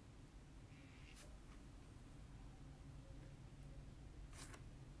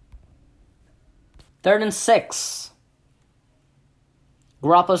 Third and 6.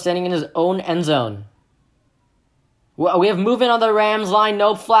 Garoppolo standing in his own end zone. We have movement on the Rams line.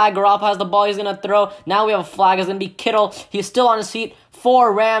 No flag. Garoppolo has the ball. He's going to throw. Now we have a flag. It's going to be Kittle. He's still on his feet.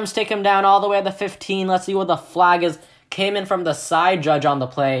 4 Rams take him down all the way at the 15. Let's see what the flag is. Came in from the side judge on the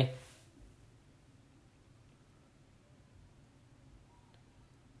play.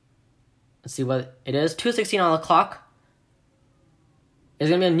 Let's see what it is. 2:16 on the clock. It's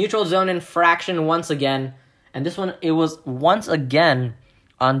going to be a neutral zone infraction once again. And this one, it was once again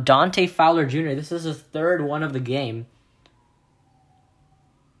on Dante Fowler Jr. This is his 3rd one of the game.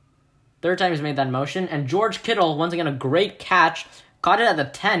 3rd time he's made that motion. And George Kittle, once again, a great catch. Caught it at the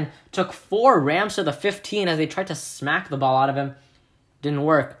 10. Took 4 Rams to the 15 as they tried to smack the ball out of him. Didn't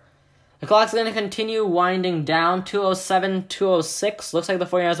work. The clock's going to continue winding down. 2:07, 2:06. Looks like the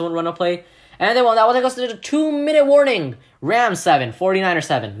 49ers won't run a play. And they won't. That will take us to the 2-minute warning. Rams 7, 49ers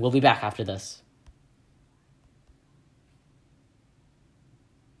 7. We'll be back after this.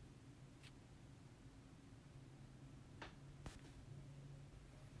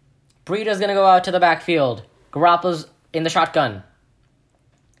 Breida's going to go out to the backfield. Garoppolo's in the shotgun.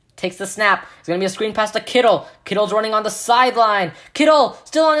 Takes the snap. It's going to be a screen pass to Kittle. Kittle's running on the sideline. Kittle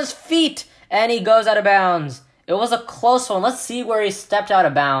still on his feet. And he goes out of bounds. It was a close one. Let's see where he stepped out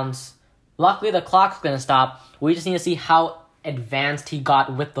of bounds. Luckily, the clock's going to stop. We just need to see how advanced he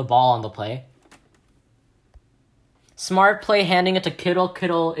got with the ball on the play. Smart play handing it to Kittle.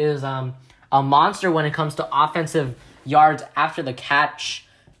 Kittle is a monster when it comes to offensive yards after the catch.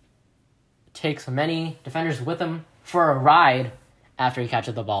 Takes many defenders with him for a ride after he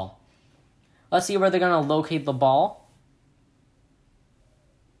catches the ball. Let's see where they're going to locate the ball.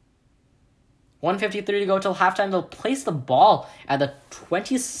 1:53 to go till halftime. They'll place the ball at the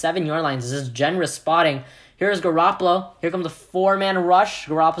 27-yard line. This is generous spotting. Here's Garoppolo. Here comes a 4-man rush.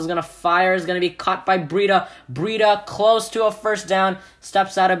 Garoppolo's going to fire. Is going to be caught by Breida. Breida close to a first down.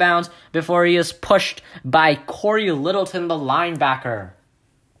 Steps out of bounds before he is pushed by Corey Littleton, the linebacker.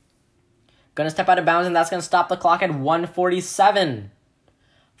 Going to step out of bounds, and that's going to stop the clock at 1:47.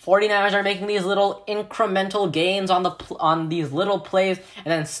 49ers are making these little incremental gains on these little plays and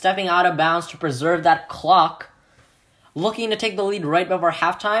then stepping out of bounds to preserve that clock. Looking to take the lead right before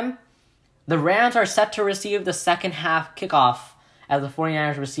halftime. The Rams are set to receive the second half kickoff as the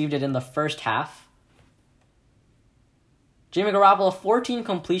 49ers received it in the first half. Jimmy Garoppolo, 14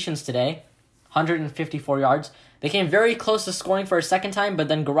 completions today, 154 yards. They came very close to scoring for a second time, but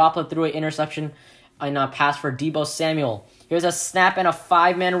then Garoppolo threw an interception and a pass for Deebo Samuel. Here's a snap and a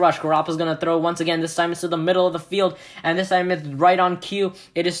 5-man rush. Garoppolo's going to throw once again. This time it's to the middle of the field, and this time it's right on cue.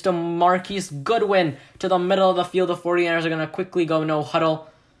 It is to Marquise Goodwin to the middle of the field. The 49ers are going to quickly go no huddle.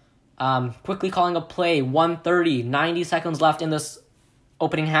 Quickly calling a play. 1:30, 90 seconds left in this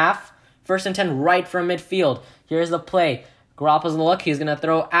opening half. 1st and 10 right from midfield. Here's the play. Garoppolo's look. He's going to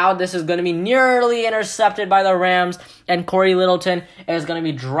throw out. This is going to be nearly intercepted by the Rams, and Corey Littleton is going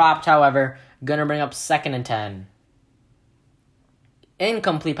to be dropped, however. Going to bring up 2nd and 10.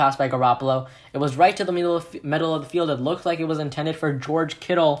 Incomplete pass by Garoppolo. It was right to the middle of the field. It looked like it was intended for George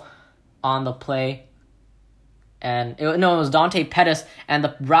Kittle on the play. And it was Dante Pettis, and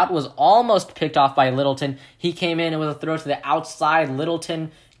the route was almost picked off by Littleton. He came in, it was a throw to the outside.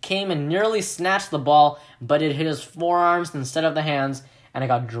 Littleton came and nearly snatched the ball, but it hit his forearms instead of the hands, and it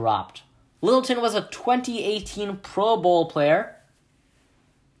got dropped. Littleton was a 2018 Pro Bowl player.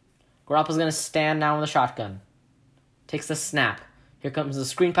 Garoppolo's going to stand now in the shotgun. Takes the snap. Here comes the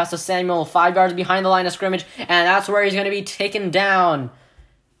screen pass to Samuel, 5 yards behind the line of scrimmage, and that's where he's going to be taken down.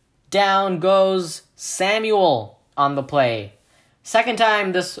 Down goes Samuel on the play. Second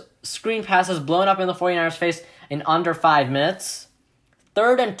time this screen pass has blown up in the 49ers' face in under 5 minutes.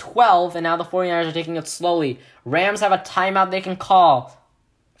 3rd and 12, and now the 49ers are taking it slowly. Rams have a timeout they can call.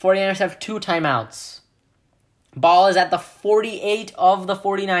 49ers have 2 timeouts. Ball is at the 48 of the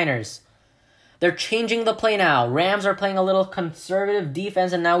 49ers. They're changing the play now. Rams are playing a little conservative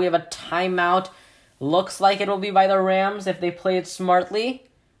defense, and now we have a timeout. Looks like it will be by the Rams if they play it smartly.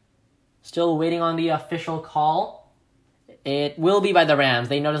 Still waiting on the official call. It will be by the Rams.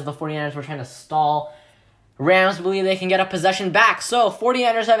 They noticed the 49ers were trying to stall. Rams believe they can get a possession back. So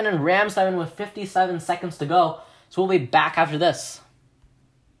 49ers 7 and Rams 7 with 57 seconds to go. So we'll be back after this.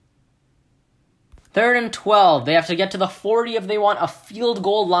 3rd and 12. They have to get to the 40 if they want a field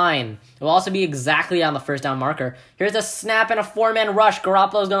goal line. It will also be exactly on the first down marker. Here's a snap and a 4-man rush.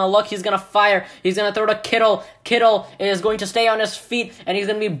 Garoppolo's going to look. He's going to fire. He's going to throw to Kittle. Kittle is going to stay on his feet, and he's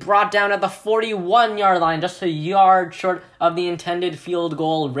going to be brought down at the 41-yard line, just a yard short of the intended field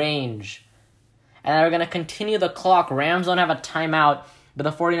goal range. And they're going to continue the clock. Rams don't have a timeout, but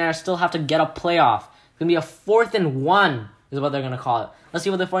the 49ers still have to get a playoff. It's going to be a 4th and 1 is what they're going to call it. Let's see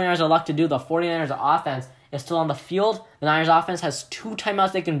what the 49ers are lucky to do. The 49ers offense is still on the field. The Niners offense has 2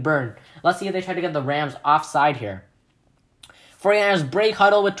 timeouts they can burn. Let's see if they try to get the Rams offside here. 49ers break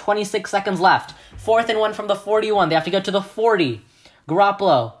huddle with 26 seconds left. 4th and 1 from the 41. They have to get to the 40.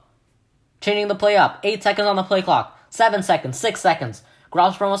 Garoppolo changing the play up. 8 seconds on the play clock. 7 seconds. 6 seconds.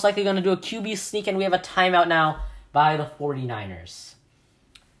 Garoppolo's most likely going to do a QB sneak, and we have a timeout now by the 49ers.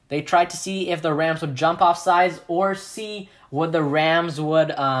 They tried to see if the Rams would jump off sides or see what the Rams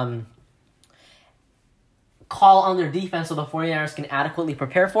would call on their defense so the 49ers can adequately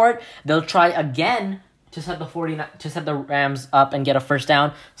prepare for it. They'll try again to set the Rams up and get a first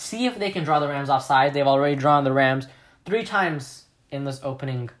down. See if they can draw the Rams offside. They've already drawn the Rams 3 times in this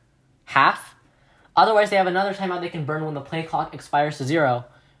opening half. Otherwise, they have another timeout they can burn when the play clock expires to 0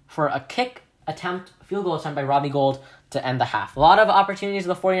 for a field goal attempt by Robbie Gould to end the half. A lot of opportunities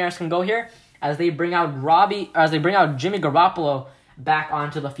the 49ers can go here as they bring out Jimmy Garoppolo back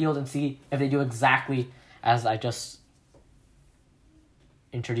onto the field and see if they do exactly as I just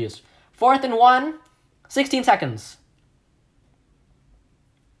introduced. 4th and 1, 16 seconds.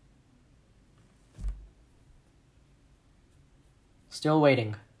 Still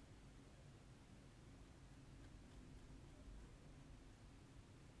waiting.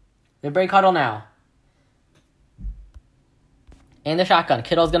 They break huddle now. In the shotgun.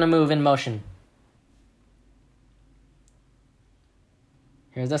 Kittle's going to move in motion.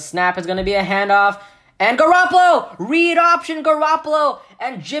 Here's the snap. It's going to be a handoff. And Garoppolo! Read option Garoppolo!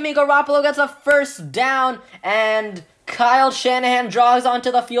 And Jimmy Garoppolo gets a first down. And Kyle Shanahan jogs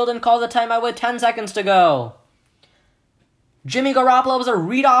onto the field and calls a timeout with 10 seconds to go. Jimmy Garoppolo was a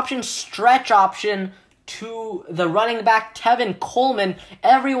read option, stretch option to the running back Tevin Coleman.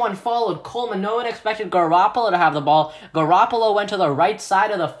 Everyone followed Coleman. No one expected Garoppolo to have the ball. Garoppolo went to the right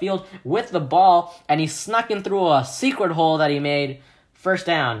side of the field with the ball, and he snuck in through a secret hole that he made. First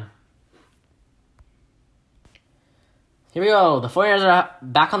down. Here we go. The 49ers are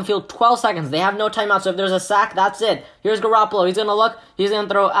back on the field. 12 seconds. They have no timeout, so if there's a sack, that's it. Here's Garoppolo. He's going to look. He's going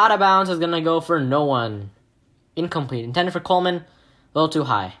to throw out of bounds. He's going to go for no one. Incomplete. Intended for Coleman. A little too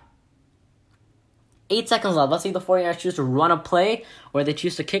high. 8 seconds left. Let's see if the 49ers choose to run a play or they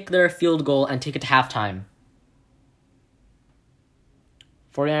choose to kick their field goal and take it to halftime.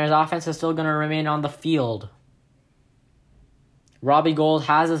 49ers offense is still going to remain on the field. Robbie Gould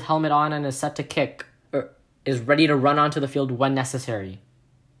has his helmet on and is set to kick, or is ready to run onto the field when necessary.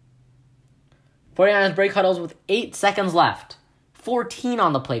 49ers break huddles with 8 seconds left. 14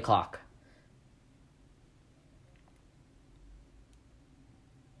 on the play clock.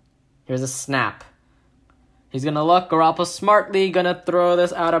 Here's a snap. He's going to look. Garoppolo smartly going to throw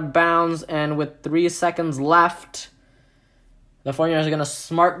this out of bounds. And with 3 seconds left, the 49ers are going to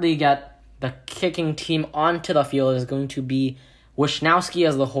smartly get the kicking team onto the field. Is going to be Wishnowsky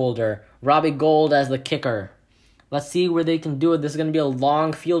as the holder. Robbie Gould as the kicker. Let's see where they can do it. This is going to be a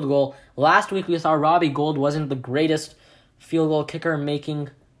long field goal. Last week we saw Robbie Gould wasn't the greatest field goal kicker, making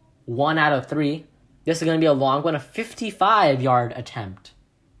 1 out of 3. This is going to be a long one, a 55-yard attempt.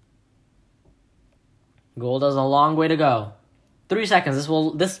 Gould has a long way to go. 3 seconds.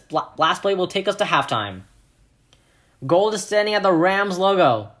 This last play will take us to halftime. Gould is standing at the Rams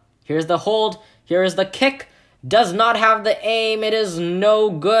logo. Here's the hold. Here is the kick. Does not have the aim. It is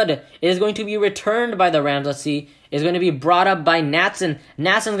no good. It is going to be returned by the Rams. Let's see. It's going to be brought up by Natson.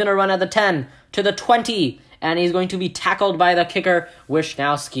 Natson's going to run at the 10 to the 20. And he's going to be tackled by the kicker,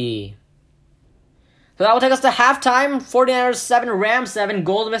 Wishnowsky. So that will take us to halftime. 49ers 7, Rams 7.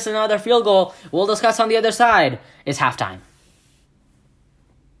 Gould missed another field goal. We'll discuss on the other side. It's halftime.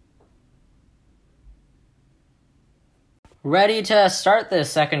 Ready to start the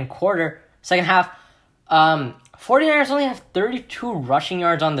second half. 49ers only have 32 rushing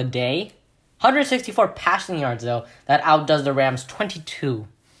yards on the day. 164 passing yards, though. That outdoes the Rams 22.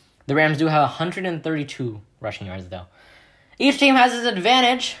 The Rams do have 132 rushing yards, though. Each team has its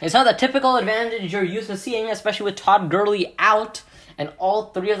advantage. It's not the typical advantage you're used to seeing, especially with Todd Gurley out and all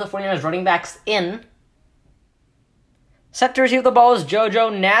three of the 49ers running backs in. Set to receive the ball is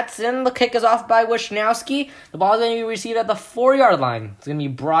JoJo Natson. The kick is off by Wishnowsky. The ball is going to be received at the 4-yard line. It's going to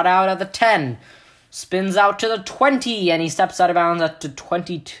be brought out at the 10. Spins out to the 20, and he steps out of bounds at the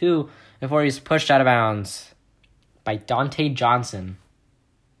 22 before he's pushed out of bounds by Dante Johnson.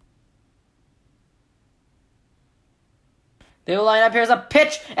 They will line up. Here's a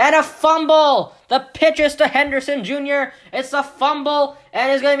pitch and a fumble. The pitch is to Henderson Jr. It's a fumble,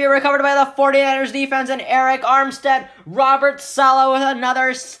 and it's going to be recovered by the 49ers defense and Eric Armstead. Robert Saleh with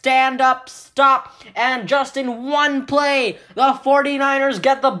another stand-up stop. And just in one play, the 49ers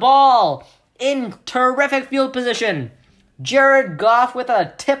get the ball in terrific field position. Jared Goff with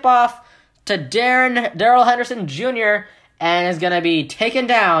a tip-off to Darrell Henderson Jr. and is going to be taken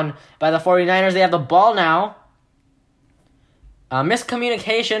down by the 49ers. They have the ball now.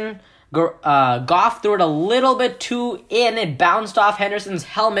 Miscommunication. Goff threw it a little bit too in. It bounced off Henderson's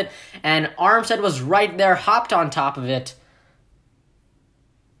helmet, and Armstead was right there, hopped on top of it.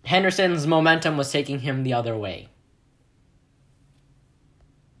 Henderson's momentum was taking him the other way.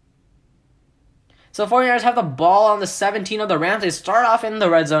 So the 49ers have the ball on the 17 of the Rams. They start off in the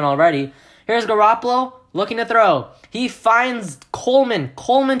red zone already. Here's Garoppolo looking to throw. He finds Coleman.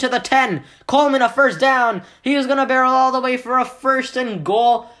 Coleman to the 10. Coleman a first down. He is going to barrel all the way for a first and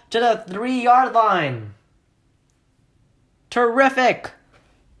goal to the 3-yard line. Terrific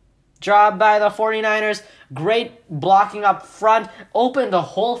job by the 49ers. Great blocking up front. Opened the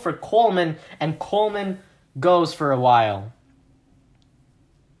hole for Coleman, and Coleman goes for a while.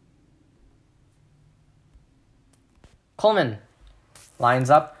 Coleman lines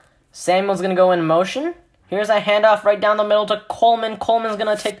up. Samuel's going to go in motion. Here's a handoff right down the middle to Coleman. Coleman's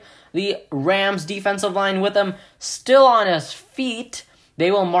going to take the Rams defensive line with him still on his feet.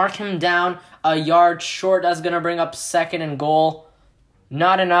 They will mark him down a yard short. That's going to bring up second and goal.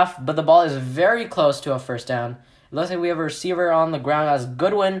 Not enough, but the ball is very close to a first down. It looks like we have a receiver on the ground as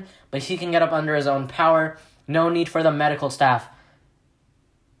Goodwin, but he can get up under his own power. No need for the medical staff.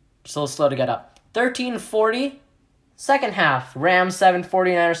 So slow to get up. 13:40. Second half, Rams 7,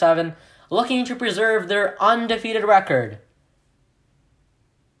 49ers 7, looking to preserve their undefeated record.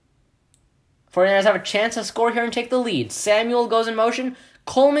 49ers have a chance to score here and take the lead. Samuel goes in motion.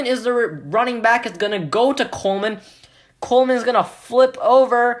 Coleman is the running back. It's going to go to Coleman. Coleman is going to flip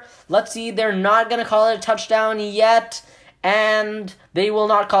over. Let's see, they're not going to call it a touchdown yet, and they will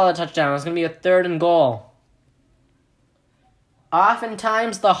not call it a touchdown. It's going to be a third and goal.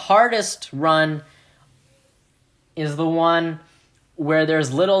 Oftentimes, the hardest run is the one where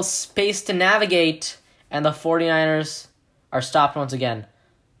there's little space to navigate, and the 49ers are stopped once again.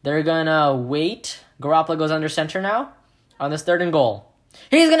 They're going to wait. Garoppolo goes under center now on this third and goal.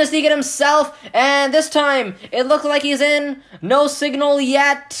 He's going to sneak it himself, and this time it looks like he's in. No signal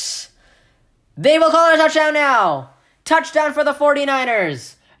yet. They will call it a touchdown now. Touchdown for the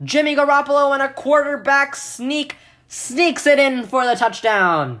 49ers. Jimmy Garoppolo and a quarterback sneaks it in for the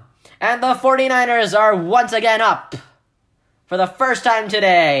touchdown. And the 49ers are once again up for the first time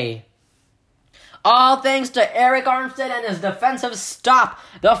today. All thanks to Eric Armstead and his defensive stop,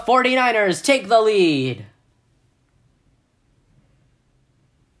 the 49ers take the lead.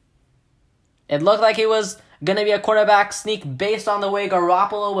 It looked like it was going to be a quarterback sneak based on the way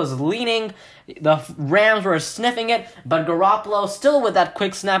Garoppolo was leaning. The Rams were sniffing it, but Garoppolo still with that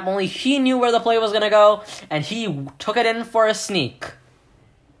quick snap, only he knew where the play was going to go, and he took it in for a sneak.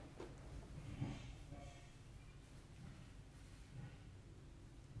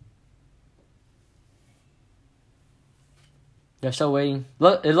 They're still waiting.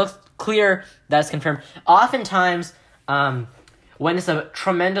 Look, it looks clear that's confirmed. Oftentimes, when it's a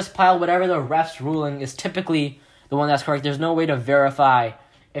tremendous pile, whatever the ref's ruling is typically the one that's correct. There's no way to verify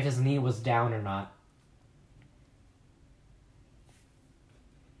if his knee was down or not.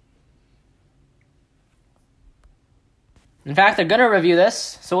 In fact, they're going to review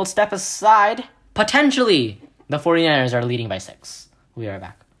this, so we'll step aside. Potentially, the 49ers are leading by 6. We'll be right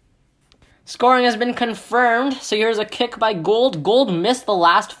back. Scoring has been confirmed, so here's a kick by Gould. Gould missed the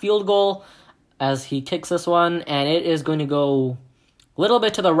last field goal as he kicks this one, and it is going to go a little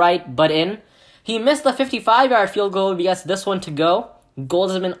bit to the right, but in. He missed the 55-yard field goal, but he gets this one to go.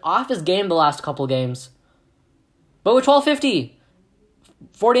 Gould has been off his game the last couple games. But with 12:50,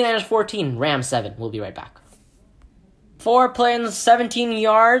 49ers 14, Rams 7. We'll be right back. 4 plays, 17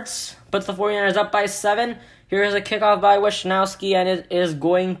 yards, puts the 49ers up by 7. Here's a kickoff by Wishnowsky, and it is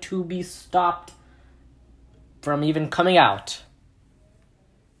going to be stopped from even coming out.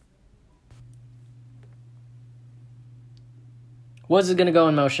 Woods is going to go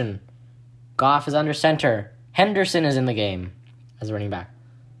in motion. Goff is under center. Henderson is in the game as a running back.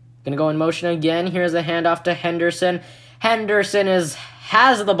 Going to go in motion again. Here's a handoff to Henderson. Henderson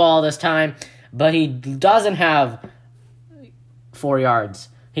has the ball this time, but he doesn't have 4 yards.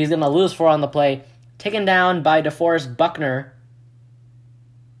 He's going to lose 4 on the play. Taken down by DeForest Buckner.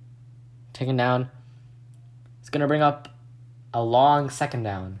 Taken down. It's going to bring up a long second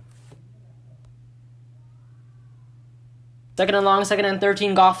down. Second and long, 2nd and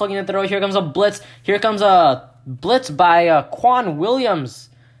 13. Goff looking to throw. Here comes a blitz. Here comes a blitz by Quan Williams,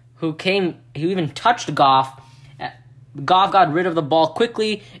 who even touched Goff. Goff got rid of the ball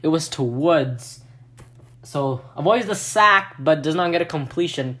quickly. It was to Woods. So avoids the sack, but does not get a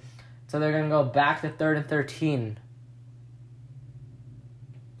completion. So they're going to go back to 3rd and 13.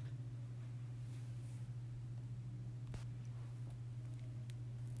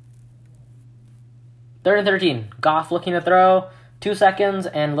 Third and 13. Goff looking to throw. 2 seconds,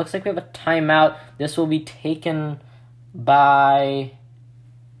 and looks like we have a timeout. This will be taken by...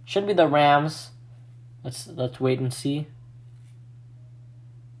 should be the Rams. Let's wait and see.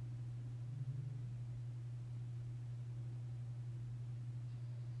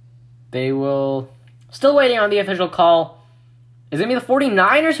 They will... still waiting on the official call. Is it going to be the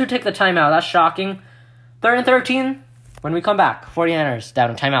 49ers who take the timeout? That's shocking. 3rd and 13. When we come back, 49ers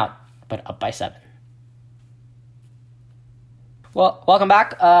down in timeout, but up by 7. Well, welcome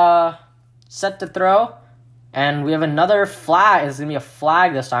back. Set to throw. And we have another flag. It's going to be a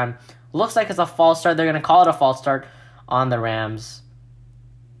flag this time. Looks like it's a false start. They're going to call it a false start on the Rams.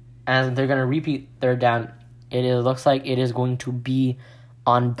 And they're going to repeat 3rd down. Looks like it is going to be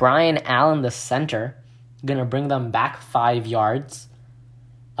on Brian Allen, the center. Going to bring them back 5 yards.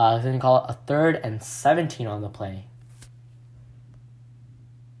 They're going to call it a 3rd and 17 on the play.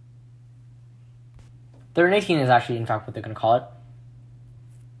 3rd and 18 is actually, in fact, what they're going to call it.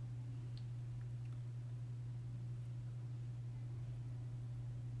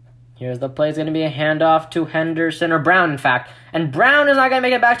 Here's the play. It's going to be a handoff to Henderson, or Brown, in fact. And Brown is not going to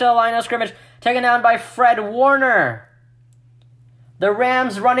make it back to the line of scrimmage. Taken down by Fred Warner. The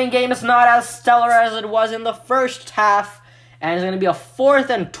Rams' running game is not as stellar as it was in the first half. And it's going to be a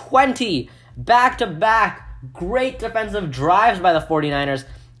 4th and 20. Back-to-back. Great defensive drives by the 49ers.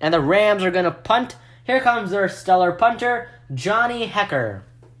 And the Rams are going to punt. Here comes their stellar punter, Johnny Hekker.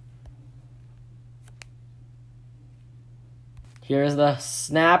 Here's the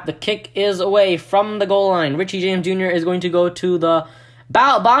snap. The kick is away from the goal line. Richie James Jr. is going to go to the...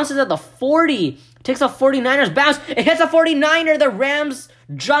 bounces at the 40. Takes a 49ers bounce. It hits a 49er. The Rams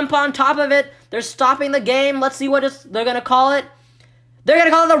jump on top of it. They're stopping the game. Let's see what they're going to call it. They're going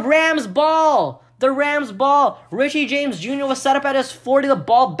to call it the Rams ball. The Rams ball. Richie James Jr. was set up at his 40. The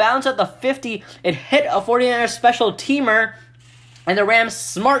ball bounced at the 50. It hit a 49er special teamer. And the Rams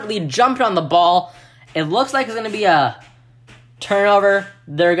smartly jumped on the ball. It looks like it's going to be a turnover.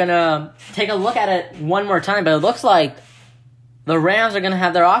 They're going to take a look at it one more time. But it looks like the Rams are going to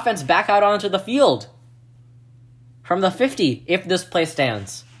have their offense back out onto the field from the 50 if this play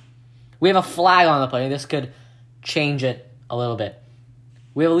stands. We have a flag on the play. This could change it a little bit.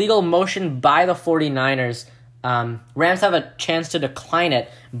 We have a legal motion by the 49ers. Rams have a chance to decline it,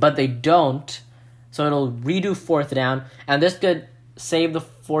 but they don't. So it'll redo 4th down, and this could save the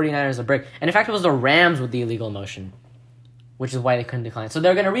 49ers a break. And in fact, it was the Rams with the illegal motion, which is why they couldn't decline. So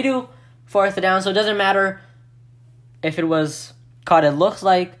they're going to redo 4th down, so it doesn't matter if it was caught. It looks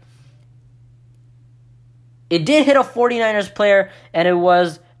like it did hit a 49ers player, and it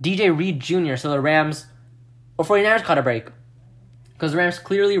was DJ Reed Jr., so the Rams, or 49ers caught a break, because the Rams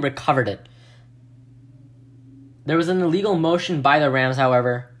clearly recovered it. There was an illegal motion by the Rams,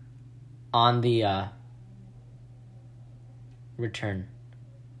 however, on the return.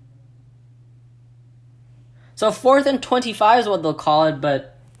 So 4th and 25 is what they'll call it,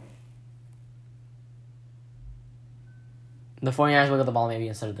 but the 49ers will get the ball maybe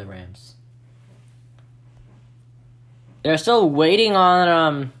instead of the Rams. They're still waiting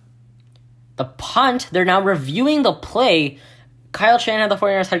on the punt. They're now reviewing the play. Kyle Shanahan, the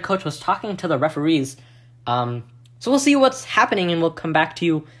 49ers head coach, was talking to the referees. So we'll see what's happening, and we'll come back to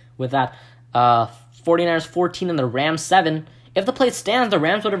you with that. 49ers 14 and the Rams 7. If the play stands, the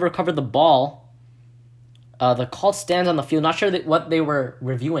Rams would have recovered the ball. The call stands on the field. Not sure what they were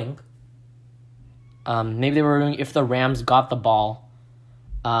reviewing. Maybe they were reviewing if the Rams got the ball.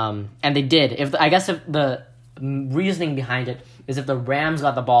 And they did. I guess if the reasoning behind it is if the Rams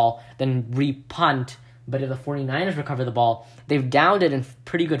got the ball, then re-punt. But if the 49ers recover the ball, they've downed it in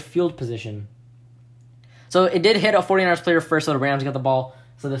pretty good field position. So it did hit a 49ers player first, so the Rams got the ball.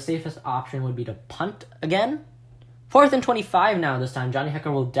 So the safest option would be to punt again 4th and 25 now this time. Johnny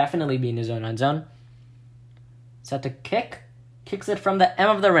Hekker will definitely be in his own end zone. Set to kick. Kicks it from the M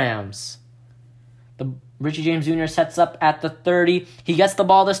of the Rams. Richie James Jr. sets up at the 30. He gets the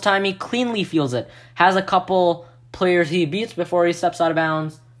ball this time. He cleanly fields it. Has a couple players he beats before he steps out of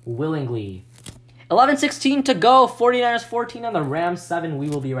bounds willingly. 11:16 to go. 49ers 14 and the Rams 7. We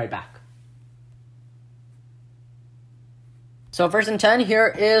will be right back. So 1st and 10, here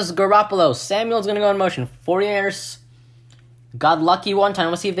is Garoppolo. Samuel's going to go in motion. 49ers got lucky one time.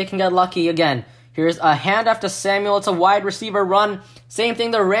 Let's see if they can get lucky again. Here's a handoff to Samuel. It's a wide receiver run. Same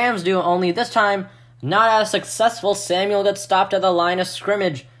thing the Rams do, only this time not as successful. Samuel gets stopped at the line of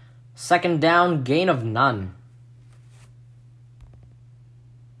scrimmage. 2nd down, gain of none.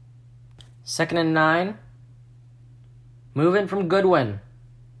 2nd and 9. Moving from Goodwin.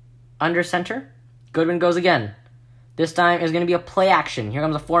 Under center. Goodwin goes again. This time is going to be a play action. Here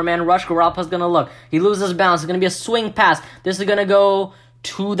comes a 4-man rush. Garoppolo's going to look. He loses bounce. It's going to be a swing pass. This is going to go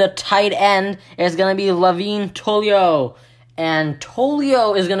to the tight end. It's going to be Levine Toilio. And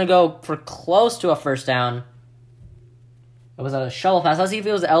Toilio is going to go for close to a 1st down. It was a shovel pass. Let's see if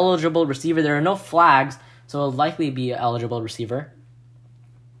it was an eligible receiver. There are no flags, so it'll likely be an eligible receiver.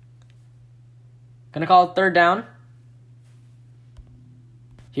 Going to call it 3rd down.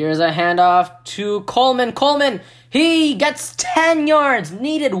 Here's a handoff to Coleman. Coleman, he gets 10 yards.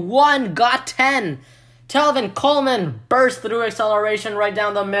 Needed 1, got 10. Telvin Coleman burst through acceleration right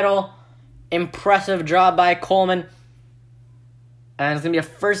down the middle. Impressive job by Coleman. And it's going to be a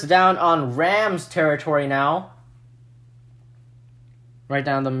 1st down on Rams territory now. Right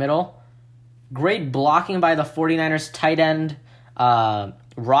down the middle. Great blocking by the 49ers tight end,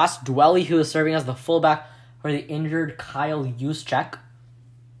 Ross Dwelley, who is serving as the fullback for the injured Kyle Juszczyk.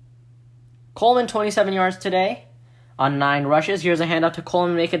 Coleman, 27 yards today on 9 rushes. Here's a handoff to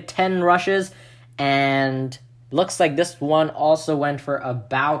Coleman, make it 10 rushes. And looks like this one also went for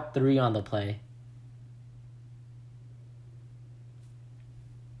about 3 on the play.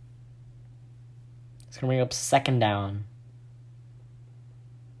 It's going to bring up 2nd down.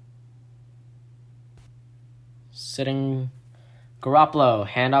 Sitting Garoppolo,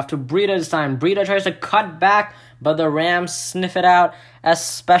 handoff to Breida this time. Breida tries to cut back, but the Rams sniff it out,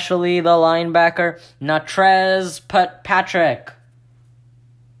 especially the linebacker, Natrez Patrick.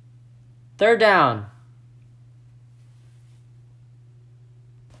 3rd down.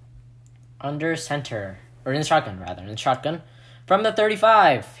 Under center. Or in shotgun, rather. In shotgun. From the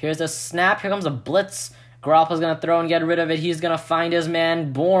 35. Here's a snap. Here comes a blitz. Garoppolo's going to throw and get rid of it. He's going to find his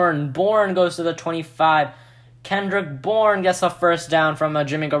man, Bourne. Bourne goes to the 25. Kendrick Bourne gets a 1st down from a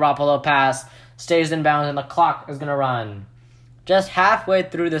Jimmy Garoppolo pass. Stays in bounds, and the clock is going to run. Just halfway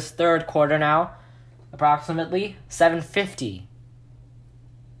through this 3rd quarter now. Approximately 7:50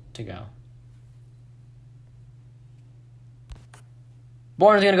 to go.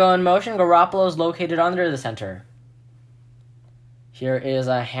 Bourne's going to go in motion. Garoppolo's located under the center. Here is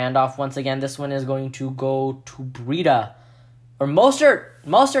a handoff once again. This one is going to go to Breida. Or Mostert.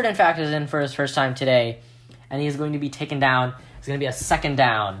 Mostert, in fact, is in for his 1st time today. And he's going to be taken down. It's going to be a 2nd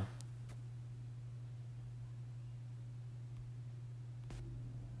down.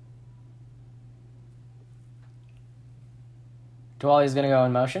 Dwelley's going to go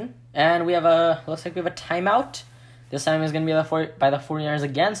in motion. And we have looks like we have a timeout. This time is going to be by the 49ers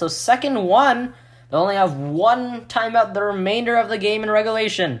again. So 2nd 1. They'll only have 1 timeout the remainder of the game in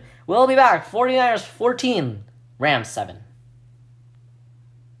regulation. We'll be back. 49ers 14. Rams 7.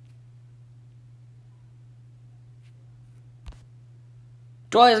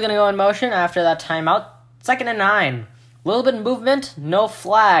 Dwelley is going to go in motion after that timeout. 2nd and 9. Little bit of movement, no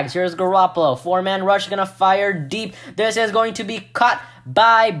flags. Here's Garoppolo. 4-man rush, going to fire deep. This is going to be cut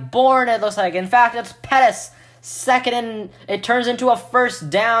by Bourne, it looks like. In fact, it's Pettis. 2nd and it turns into a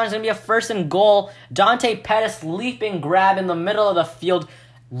 1st down. It's going to be a 1st and goal. Dante Pettis leaping grab in the middle of the field.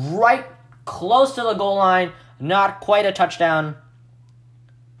 Right close to the goal line. Not quite a touchdown.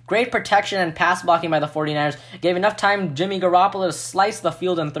 Great protection and pass blocking by the 49ers. Gave enough time Jimmy Garoppolo to slice the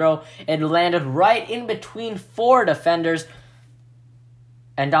field and throw. It landed right in between 4 defenders.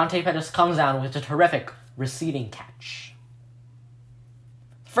 And Dante Pettis comes down with a terrific receiving catch.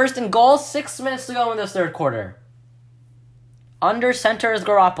 1st and goal, 6 minutes to go in this 3rd quarter. Under center is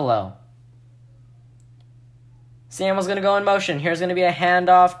Garoppolo. Samuel's going to go in motion. Here's going to be a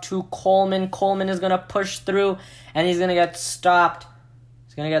handoff to Coleman. Coleman is going to push through, and he's going to get stopped.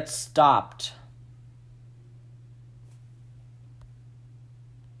 He's going to get stopped.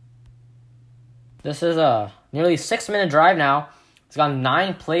 This is a nearly 6-minute drive now. It's gone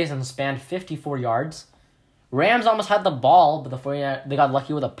 9 plays and spanned 54 yards. Rams almost had the ball, but the 49ers, they got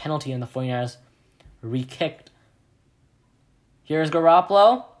lucky with a penalty, and the 49ers re-kicked Here's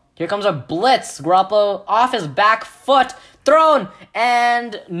Garoppolo. Here comes a blitz. Garoppolo off his back foot. Thrown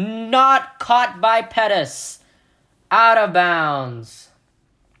and not caught by Pettis. Out of bounds.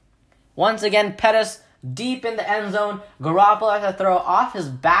 Once again, Pettis deep in the end zone. Garoppolo had to throw off his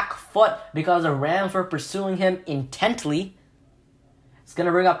back foot because the Rams were pursuing him intently. It's going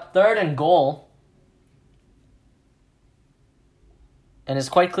to bring up 3rd and goal. And it's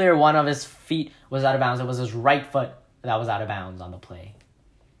quite clear one of his feet was out of bounds. It was his right foot that was out of bounds on the play.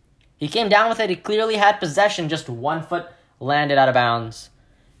 He came down with it. He clearly had possession. Just one foot landed out of bounds.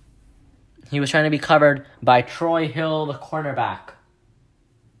 He was trying to be covered by Troy Hill, the cornerback.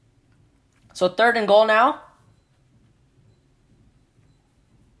 So 3rd and goal now.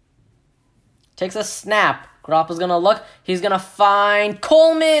 Takes a snap. Garoppolo's going to look. He's going to find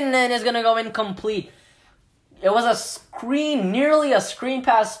Coleman and is going to go incomplete. It was a screen, nearly a screen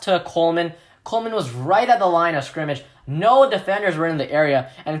pass to Coleman. Coleman was right at the line of scrimmage. No defenders were in the area,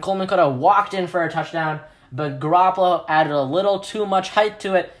 and Coleman could have walked in for a touchdown, but Garoppolo added a little too much height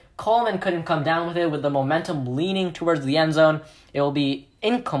to it. Coleman couldn't come down with it with the momentum leaning towards the end zone. It will be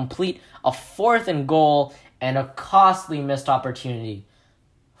incomplete, a 4th and goal, and a costly missed opportunity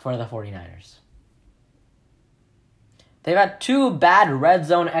for the 49ers. They've had 2 bad red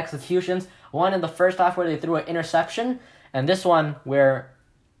zone executions. One in the first half where they threw an interception, and this one where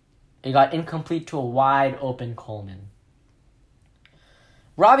it got incomplete to a wide open Coleman.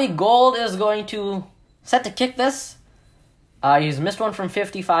 Robbie Gould is going to set to kick this. He's missed one from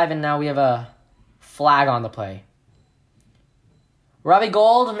 55, and now we have a flag on the play. Robbie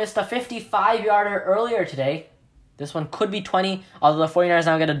Gould missed a 55-yarder earlier today. This one could be 20, although the 49ers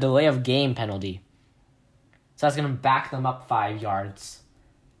now get a delay of game penalty. So that's going to back them up 5 yards.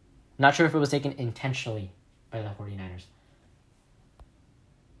 Not sure if it was taken intentionally by the 49ers.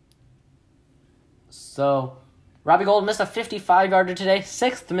 So, Robbie Gould missed a 55-yarder today,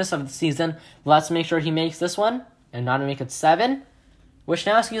 6th miss of the season. Let's make sure he makes this one and not make it 7.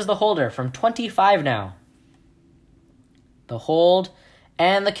 Wishnowsky is the holder from 25 now. The hold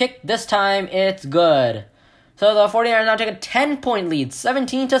and the kick. This time it's good. So the 49ers now take a 10-point lead,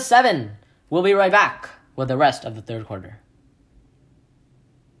 17-7. We'll be right back with the rest of the 3rd quarter.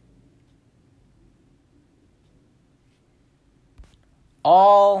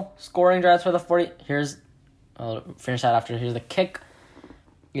 All scoring drives for the 40. I'll finish that after. Here's the kick.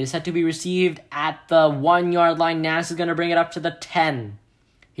 It is set to be received at the 1-yard line. Nance is going to bring it up to the 10.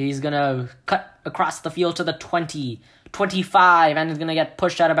 He's going to cut across the field to the 20, 25, and he's going to get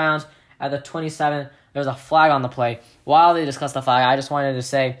pushed out of bounds at the 27. There's a flag on the play. While they discuss the flag, I just wanted to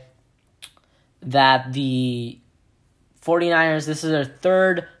say that the 49ers, this is their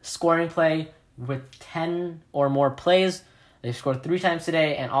 3rd scoring play with 10 or more plays. They've scored 3 times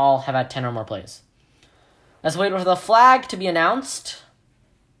today and all have had 10 or more plays. Let's wait for the flag to be announced.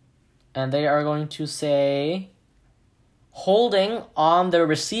 And they are going to say holding on the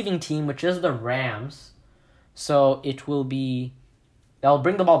receiving team, which is the Rams. So it will be, they'll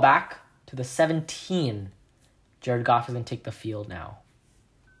bring the ball back to the 17. Jared Goff is going to take the field now.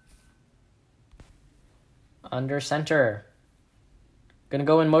 Under center. Going to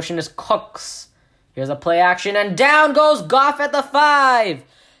go in motion is Cooks. Here's a play action, and down goes Goff at the 5.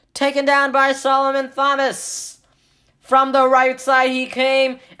 Taken down by Solomon Thomas. From the right side he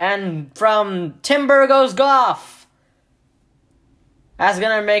came, and from Timber goes Goff. That's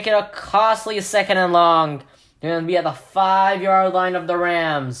going to make it a costly 2nd and long. They're going to be at the 5-yard line of the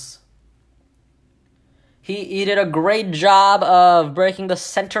Rams. He did a great job of breaking the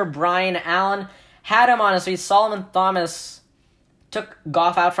center. Brian Allen had him on his feet. Solomon Thomas took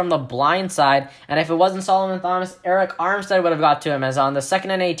Goff out from the blind side, and if it wasn't Solomon Thomas, Eric Armstead would have got to him, as on the 2nd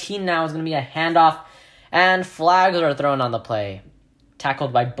and 18 now is going to be a handoff, and flags are thrown on the play.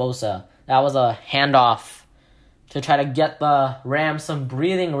 Tackled by Bosa. That was a handoff to try to get the Rams some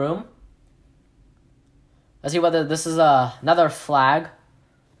breathing room. Let's see whether this is another flag.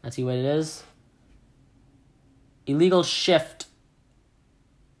 Let's see what it is. Illegal shift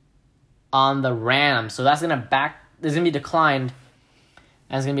on the Rams. So that's going to be declined.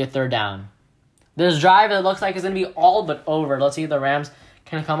 And it's going to be a 3rd down. This drive, it looks like, is going to be all but over. Let's see if the Rams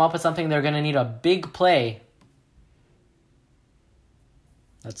can come up with something. They're going to need a big play.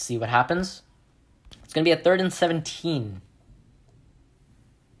 Let's see what happens. It's going to be a 3rd and 17.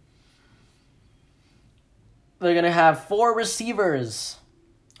 They're going to have 4 receivers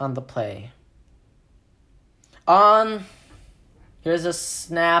on the play. Here's a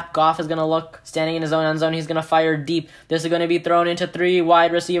snap. Goff is going to look, standing in his own end zone. He's going to fire deep. This is going to be thrown into 3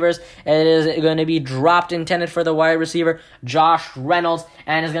 wide receivers. It is going to be dropped, intended for the wide receiver, Josh Reynolds,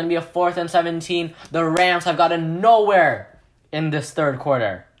 and it's going to be a 4th and 17. The Rams have gotten nowhere in this third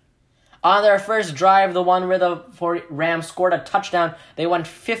quarter. On their first drive, the one where the Rams scored a touchdown, they went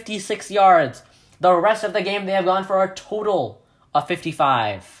 56 yards. The rest of the game, they have gone for a total of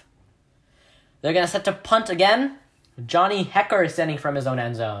 55. They're going to set to punt again. Johnny Hekker is sending from his own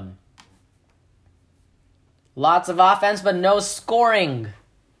end zone. Lots of offense, but no scoring.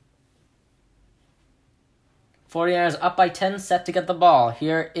 49ers up by 10, set to get the ball.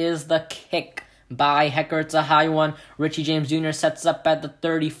 Here is the kick by Hekker. It's a high one. Richie James Jr. sets up at the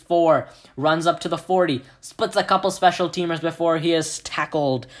 34, runs up to the 40, splits a couple special teamers before he is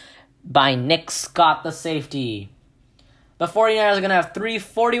tackled by Nick Scott, the safety. The 49ers are going to have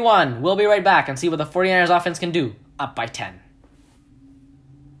 3:41. We'll be right back and see what the 49ers offense can do. Up by 10.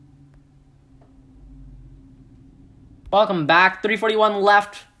 Welcome back. 3:41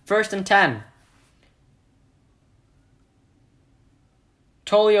 left. 1st and 10.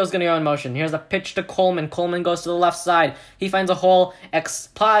 Tolio's going to go in motion. Here's a pitch to Coleman. Coleman goes to the left side. He finds a hole,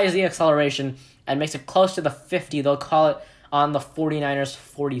 applies the acceleration, and makes it close to the 50. They'll call it on the 49ers'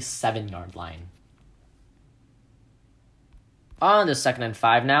 47-yard line. On to 2nd and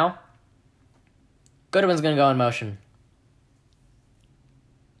 5 now. Goodwin's going to go in motion.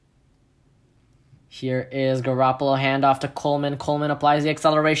 Here is Garoppolo, handoff to Coleman. Coleman applies the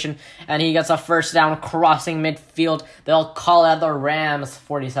acceleration, and he gets a first down crossing midfield. They'll call out the Rams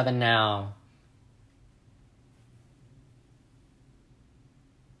 47 now.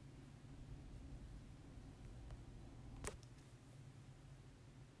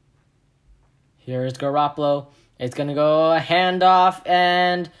 Here's Garoppolo. It's going to go a handoff,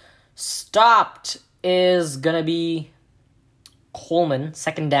 and stopped is going to be Coleman.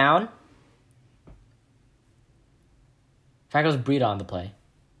 2nd down. In fact, it was Breida on the play.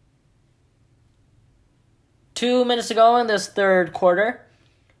 2 minutes to go in this third quarter.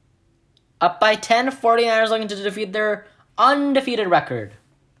 Up by 10, 49ers looking to defeat their undefeated record.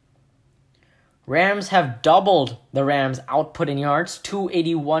 Rams have doubled the Rams' output in yards,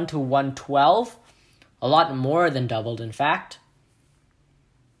 281 to 112. A lot more than doubled, in fact.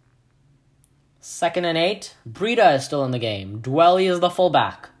 2nd and 8. Breida is still in the game. Dwelley is the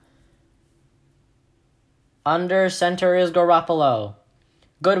fullback. Under center is Garoppolo.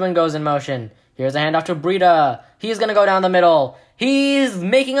 Goodwin goes in motion. Here's a handoff to Breida. He's going to go down the middle. He's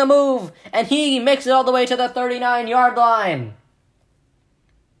making a move, and he makes it all the way to the 39-yard line.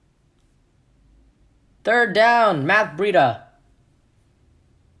 3rd down, Matt Breida.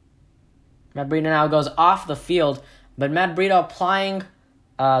 Matt Breida now goes off the field, but Matt Breida applying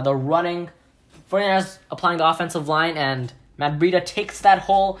the running. 49ers applying the offensive line, and Matt Breida takes that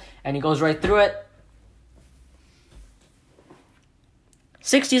hole, and he goes right through it.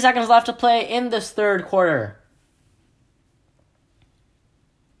 60 seconds left to play in this third quarter.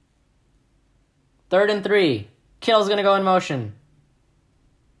 3rd and 3. Kittle's going to go in motion.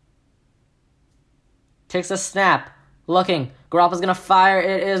 Takes a snap. Looking. Garoppolo's going to fire.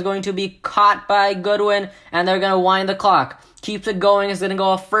 It is going to be caught by Goodwin, and they're going to wind the clock. Keeps it going. It's going to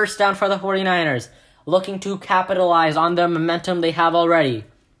go a first down for the 49ers. Looking to capitalize on the momentum they have already.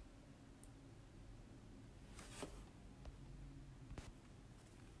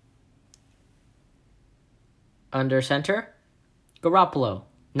 Under center, Garoppolo.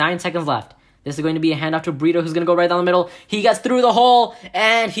 9 seconds left. This is going to be a handoff to Breida, who's going to go right down the middle. He gets through the hole,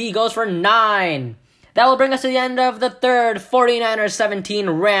 and he goes for 9. That will bring us to the end of the third. 49ers 17,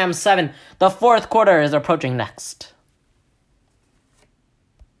 Rams 7. The fourth quarter is approaching next.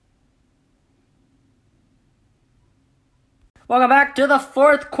 Welcome back to the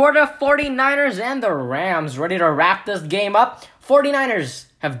fourth quarter. 49ers and the Rams ready to wrap this game up. 49ers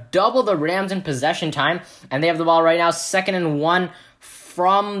have doubled the Rams in possession time, and they have the ball right now, 2nd and 1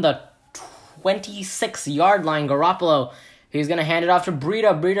 from the 26-yard line. Garoppolo, he's going to hand it off to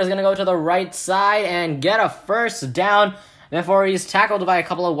Breida. Breida's going to go to the right side and get a first down before he's tackled by a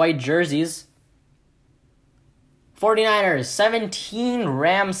couple of white jerseys. 49ers 17,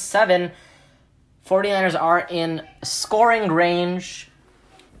 Rams 7. 49ers are in scoring range.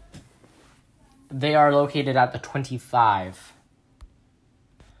 They are located at the 25.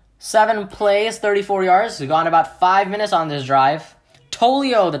 7 plays, 34 yards. We've gone about 5 minutes on this drive.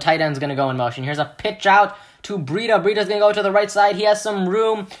 Tolio, the tight end, is going to go in motion. Here's a pitch out to Breida. Breida's going to go to the right side. He has some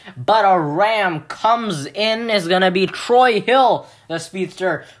room, but a Ram comes in. Is going to be Troy Hill, the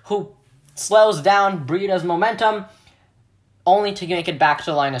speedster, who slows down Breida's momentum, only to make it back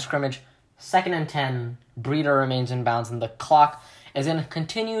to the line of scrimmage. 2nd and 10. Breida remains in bounds, and the clock is going to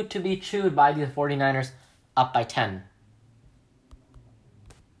continue to be chewed by the 49ers, up by 10.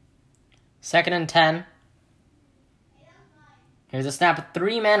 2nd and 10. Here's a snap. A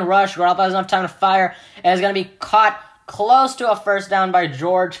 3-man rush. Garoppolo has enough time to fire. And it's going to be caught Close to a first down by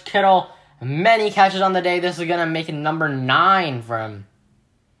George Kittle. Many catches on the day. This is going to make it number 9 for him.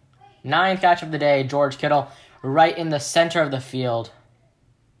 9th catch of the day, George Kittle, right in the center of the field.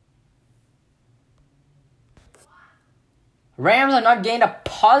 Rams have not gained a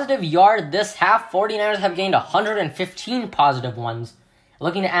positive yard this half. 49ers have gained 115 positive ones.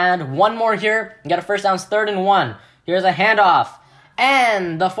 Looking to add one more here and get a first down. 3rd and 1. Here's a handoff.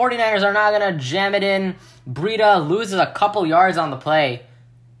 And the 49ers are not going to jam it in. Breida loses a couple yards on the play.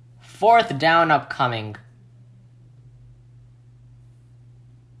 4th down upcoming.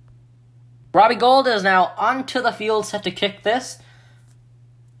 Robbie Gould is now onto the field, set to kick this.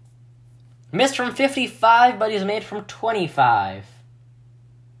 Missed from 55, but he's made from 25.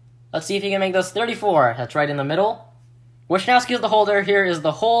 Let's see if he can make this 34. That's right in the middle. Wisnowski is the holder. Here is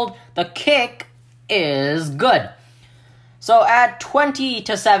the hold. The kick is good. So add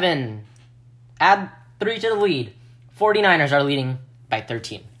 20-7. Add 3 to the lead. 49ers are leading by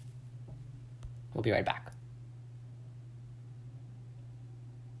 13. We'll be right back.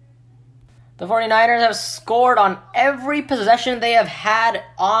 The 49ers have scored on every possession they have had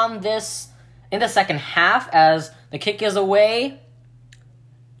on this in the second half as the kick is away.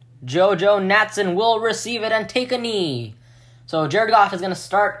 JoJo Natson will receive it and take a knee. So Jared Goff is going to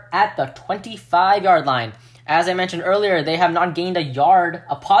start at the 25-yard line. As I mentioned earlier, they have not gained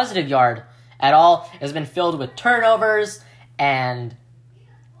a positive yard at all. It has been filled with turnovers and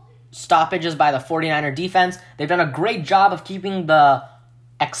stoppages by the 49er defense. They've done a great job of keeping the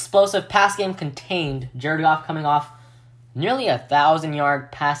explosive pass game contained. Jared Goff coming off nearly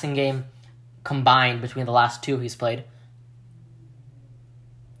 1,000-yard passing game combined between the last 2 he's played.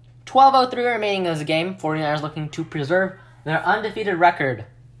 12:03 remaining in this game. 49ers looking to preserve their undefeated record.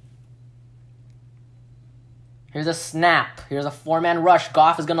 Here's a snap. Here's a 4-man rush.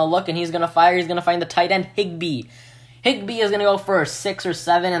 Goff is going to look and he's going to fire. He's going to find the tight end, Higbee. Higbee is going to go for 6 or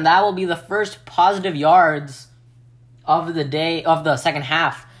 7, and that will be the first positive yards of the second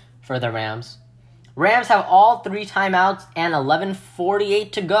half for the Rams. Rams have all 3 timeouts and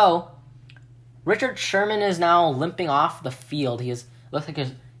 11:48 to go. Richard Sherman is now limping off the field. Looks like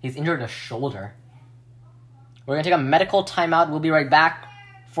he's injured a shoulder. We're going to take a medical timeout. We'll be right back.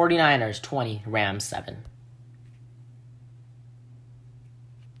 49ers 20, Rams 7.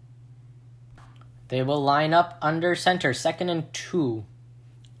 They will line up under center, 2nd and 2.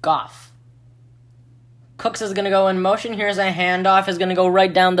 Goff. Cooks is going to go in motion. Here's a handoff. Is going to go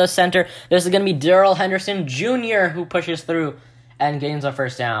right down the center. This is going to be Darrell Henderson Jr. who pushes through and gains a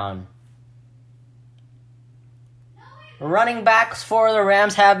first down. Running backs for the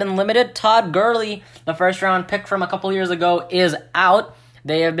Rams have been limited. Todd Gurley, the first-round pick from a couple years ago, is out.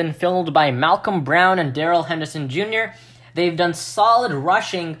 They have been filled by Malcolm Brown and Darrell Henderson Jr. They've done solid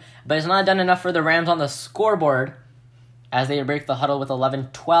rushing, but it's not done enough for the Rams on the scoreboard as they break the huddle with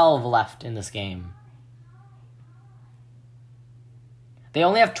 11:12 left in this game. They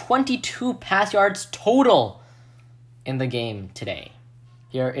only have 22 pass yards total in the game today.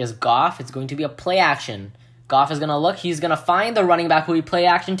 Here is Goff. It's going to be a play action. Goff is going to look. He's going to find the running back who he play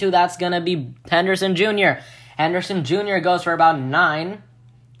action to. That's going to be Henderson Jr. Henderson Jr. goes for about 9.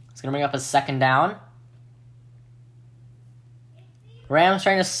 It's going to bring up a 2nd down. Rams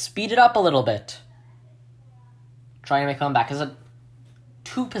trying to speed it up a little bit. Trying to make a comeback. It's a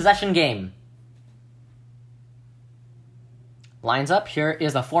 2-possession game. Lines up. Here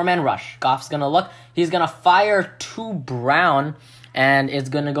is a 4-man rush. Goff's going to look. He's going to fire to Brown, and it's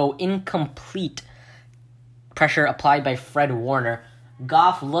going to go incomplete. Pressure applied by Fred Warner.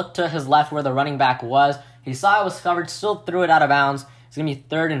 Goff looked to his left where the running back was. He saw it was covered, still threw it out of bounds. It's going to be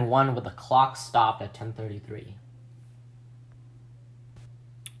 3rd and 1 with the clock stopped at 10:33.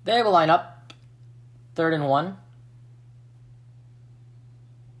 They will line up. 3rd and 1.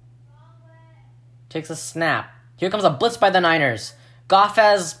 Takes a snap. Here comes a blitz by the Niners. Goff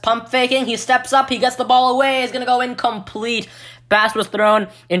has pump faking. He steps up. He gets the ball away. He's going to go incomplete. Pass was thrown,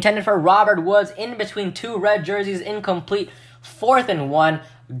 intended for Robert Woods, in between 2 red jerseys, incomplete. 4th and 1.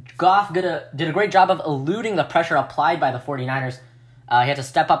 Goff did a great job of eluding the pressure applied by the 49ers. He had to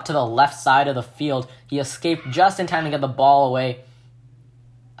step up to the left side of the field. He escaped just in time to get the ball away.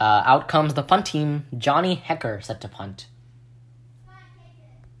 Out comes the punt team. Johnny Hecker set to punt.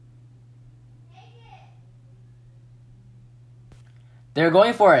 They're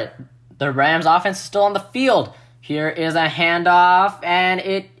going for it. The Rams offense is still on the field. Here is a handoff, and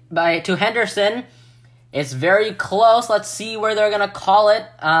to Henderson. It's very close. Let's see where they're going to call it.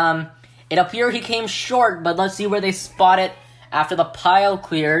 It appeared he came short, but let's see where they spot it after the pile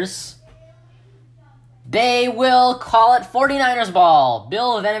clears. They will call it 49ers ball.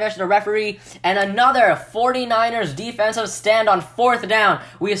 Bill Vinovich, the referee, and another 49ers defensive stand on 4th down.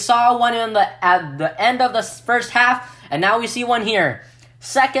 We saw one at the end of the first half, and now we see one here.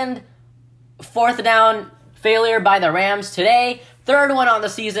 Second 4th down failure by the Rams today. Third one on the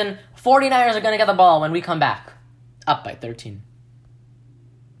season. 49ers are going to get the ball when we come back. Up by 13.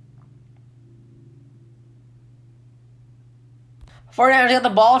 49ers get the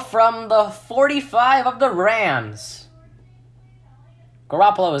ball from the 45 of the Rams.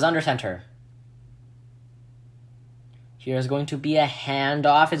 Garoppolo is under center. Here's going to be a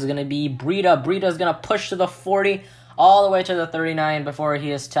handoff. It's going to be Breida. Breida is going to push to the 40 all the way to the 39 before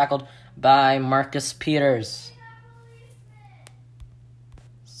he is tackled by Marcus Peters.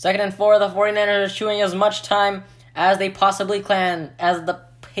 2nd and 4, the 49ers are chewing as much time as they possibly can as the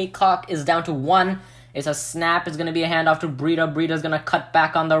play clock is down to 1. It's a snap. It's going to be a handoff to Breida. Breida is going to cut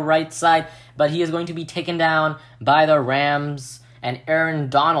back on the right side, but he is going to be taken down by the Rams. And Aaron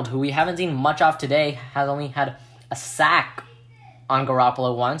Donald, who we haven't seen much of today, has only had a sack on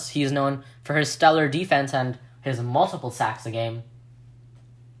Garoppolo once. He's known for his stellar defense and his multiple sacks a game.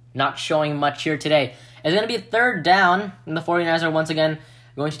 Not showing much here today. It's going to be 3rd down, and the 49ers are once again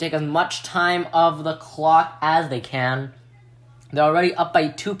going to take as much time of the clock as they can. They're already up by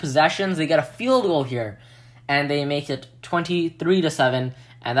 2 possessions. They get a field goal here, and they make it 23-7,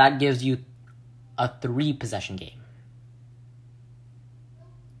 and that gives you a 3-possession game.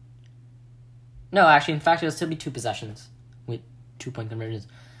 No, actually, in fact, it'll still be 2 possessions with 2-point conversions.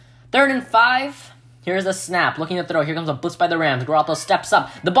 3rd and 5. Here's the snap. Looking to throw. Here comes a blitz by the Rams. Garoppolo steps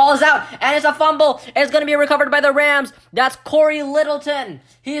up. The ball is out, and it's a fumble. It's going to be recovered by the Rams. That's Corey Littleton.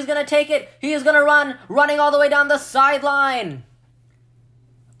 He's going to take it. He's going to running all the way down the sideline.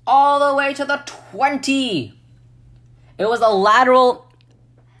 All the way to the 20. It was a lateral.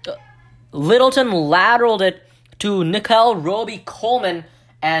 Littleton lateraled it to Nickel Roby-Coleman,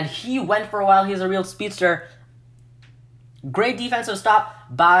 and he went for a while. He's a real speedster. Great defensive stop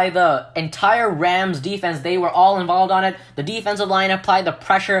by the entire Rams defense. They were all involved on it. The defensive line applied the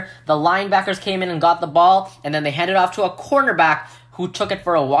pressure. The linebackers came in and got the ball, and then they handed it off to a cornerback who took it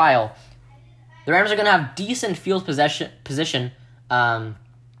for a while. The Rams are going to have decent field position.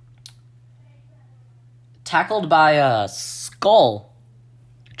 Tackled by Skull.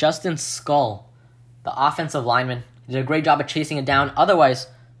 Justin Skull, the offensive lineman. He did a great job of chasing it down. Otherwise,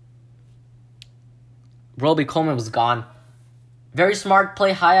 Roby-Coleman was gone. Very smart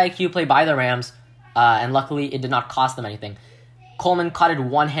play, high IQ play by the Rams, and luckily it did not cost them anything. Coleman caught it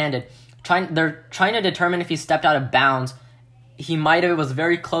one-handed. They're trying to determine if he stepped out of bounds. He might have. It was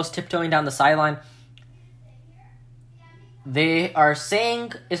very close, tiptoeing down the sideline. They are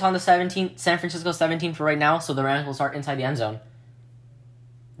saying it's on the 17, San Francisco 17 for right now, so the Rams will start inside the end zone,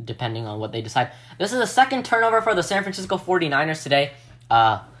 depending on what they decide. This is the 2nd turnover for the San Francisco 49ers today.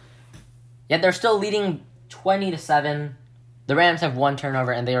 Yet they're still leading 20-7. The Rams have 1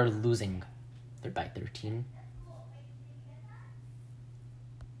 turnover, and they are losing. They're by 13.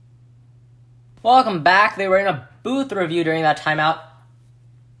 Welcome back. They were in a booth review during that timeout.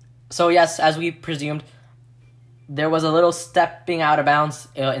 So yes, as we presumed, there was a little stepping out of bounds.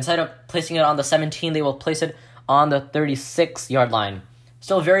 Instead of placing it on the 17, they will place it on the 36-yard line.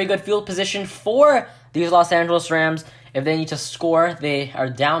 Still very good field position for these Los Angeles Rams. If they need to score, they are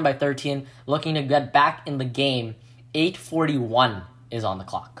down by 13, looking to get back in the game. 8:41 is on the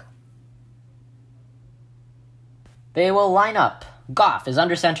clock. They will line up. Goff is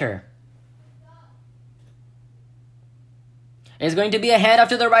under center. It's going to be a handoff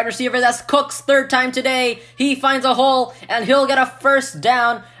to the wide receiver. That's Cook's 3rd time today. He finds a hole, and he'll get a 1st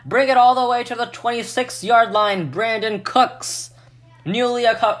down. Bring it all the way to the 26-yard line. Brandon Cooks, newly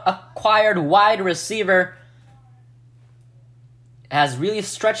acquired wide receiver, has really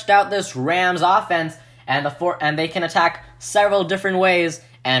stretched out this Rams offense, and they can attack several different ways,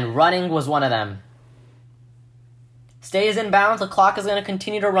 and running was one of them. Stays in bounds. The clock is going to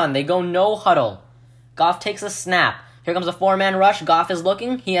continue to run. They go no huddle. Goff takes a snap. Here comes a 4-man rush. Goff is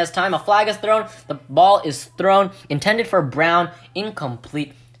looking. He has time. A flag is thrown. The ball is thrown. Intended for Brown.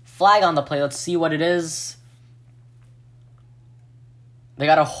 Incomplete. Flag on the play. Let's see what it is. They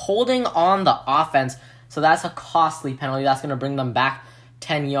got a holding on the offense, so that's a costly penalty. That's going to bring them back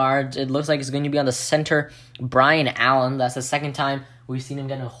 10 yards. It looks like it's going to be on the center, Brian Allen. That's the 2nd time we've seen him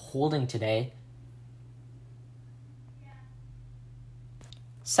get a holding today.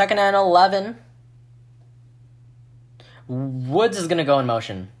 2nd and 11. Woods is going to go in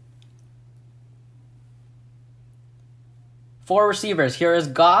motion. 4 receivers. Here is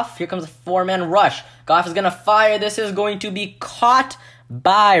Goff. Here comes a 4-man rush. Goff is going to fire. This is going to be caught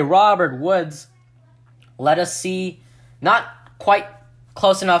by Robert Woods. Let us see. Not quite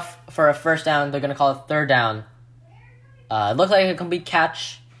close enough for a first down. They're going to call it third down. It looked like a complete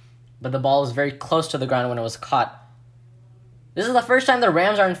catch, but the ball was very close to the ground when it was caught. This is the first time the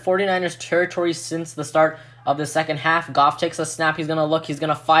Rams are in 49ers territory since the start of the second half. Goff takes a snap. He's going to look. He's going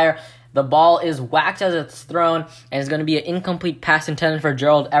to fire. The ball is whacked as it's thrown, and it's going to be an incomplete pass intended for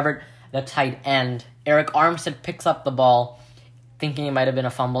Gerald Everett, the tight end. Eric Armstead picks up the ball, thinking it might have been a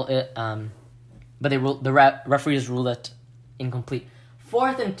fumble, but the referees ruled it incomplete.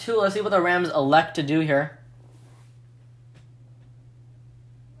 4th and 2. Let's see what the Rams elect to do here.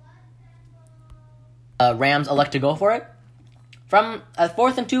 Rams elect to go for it. From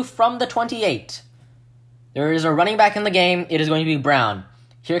 4th and 2 from the 28. There is a running back in the game. It is going to be Brown.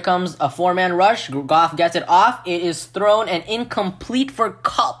 Here comes a 4-man rush. Goff gets it off. It is thrown and incomplete for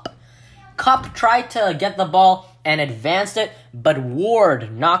Kupp. Kupp tried to get the ball and advanced it, but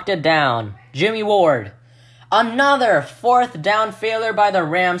Ward knocked it down. Jimmy Ward. Another 4th down failure by the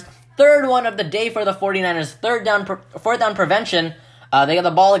Rams. 3rd one of the day for the 49ers. 4th down prevention. They get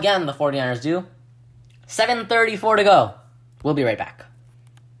the ball again, the 49ers do. 7:34 to go. We'll be right back.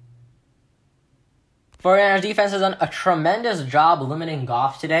 49ers defense has done a tremendous job limiting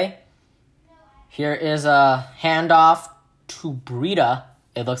Goff today. Here is a handoff to Breida,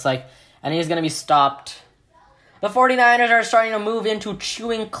 it looks like, and he's going to be stopped. The 49ers are starting to move into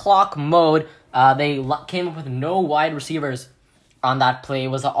chewing clock mode. They came up with no wide receivers on that play. It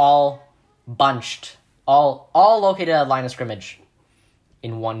was all bunched, all located at line of scrimmage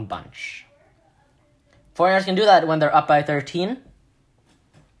in one bunch. 49ers can do that when they're up by 13.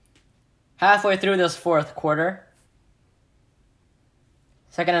 Halfway through this fourth quarter.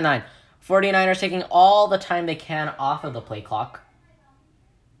 2nd and 9. 49ers taking all the time they can off of the play clock.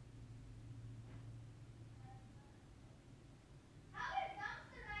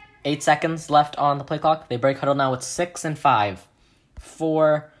 Eight seconds left on the play clock. They break huddle now with 6 and 5.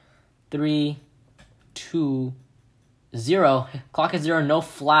 4, 3, 2, 0. Clock is 0, no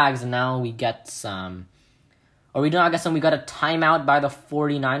flags, and now we get some... Or we do not get some, we got a timeout by the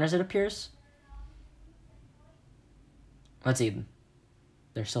 49ers, it appears. Let's see.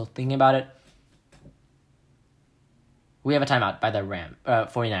 They're still thinking about it. We have a timeout by the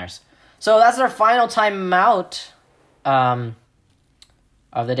 49ers. So that's our final timeout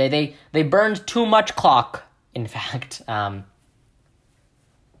of the day. They burned too much clock, in fact. Odd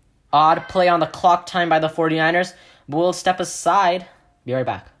play on the clock time by the 49ers. But we'll step aside. Be right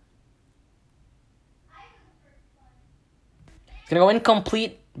back. It's going to go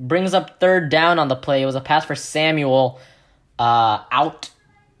incomplete. Brings up 3rd down on the play. It was a pass for Samuel. Out.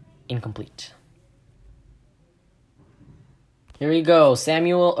 Incomplete. Here we go.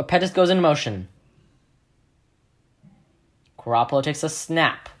 Pettis goes in motion. Garoppolo takes a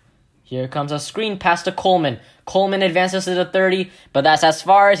snap. Here comes a screen pass to Coleman. Coleman advances to the 30, but that's as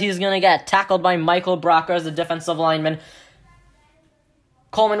far as he's going to get. Tackled by Michael Brocker as the defensive lineman.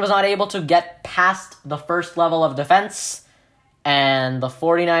 Coleman was not able to get past the first level of defense, and the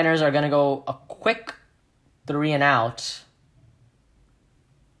 49ers are going to go a quick 3 and out.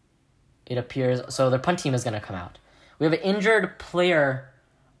 It appears, so their punt team is going to come out. We have an injured player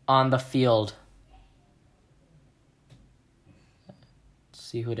on the field. Let's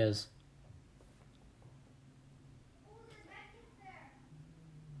see who it is.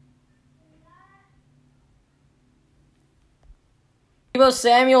 Deebo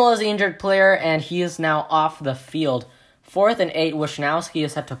Samuel is the injured player, and he is now off the field. 4th and 8, Wishnowski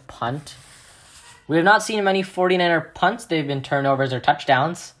is set to punt. We have not seen many 49er punts. They've been turnovers or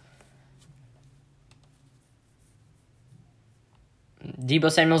touchdowns. Deebo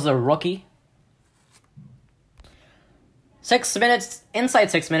Samuel's a rookie. 6 minutes,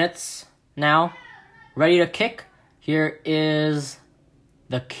 inside 6 minutes now. Ready to kick. Here is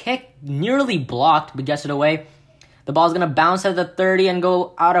the kick, nearly blocked, but gets it away. The ball's going to bounce at the 30 and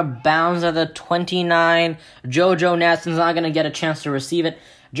go out of bounds at the 29. JoJo Natson's not going to get a chance to receive it.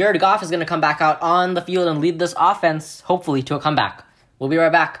 Jared Goff is going to come back out on the field and lead this offense, hopefully, to a comeback. We'll be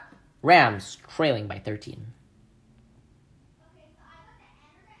right back. Rams trailing by 13.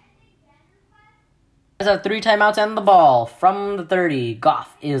 There's a 3 timeouts and the ball from the 30.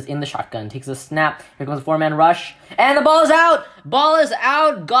 Goff is in the shotgun. Takes a snap. Here comes a 4-man rush. And the ball is out. Ball is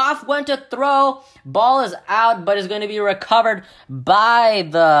out. Goff went to throw. Ball is out, but is going to be recovered by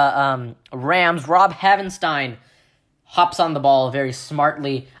the Rams. Rob Havenstein hops on the ball very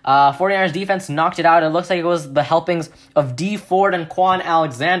smartly. 49ers defense knocked it out. It looks like it was the helpings of D. Ford and Quan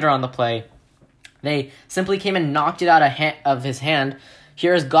Alexander on the play. They simply came and knocked it out of his hand.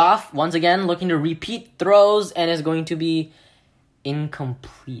 Here's Goff, once again, looking to repeat throws, and is going to be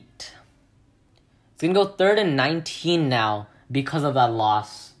incomplete. It's going to go 3rd and 19 now because of that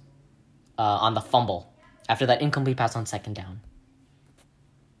loss on the fumble after that incomplete pass on 2nd down.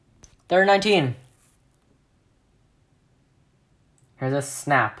 3rd and 19. Here's a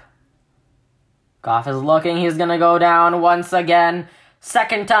snap. Goff is looking. He's going to go down once again.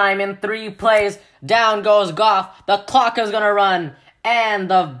 2nd time in 3 plays. Down goes Goff. The clock is going to run. And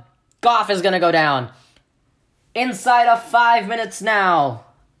the Goff is going to go down. Inside of 5 minutes now.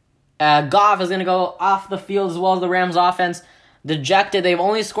 Goff is going to go off the field as well as the Rams offense. Dejected. They've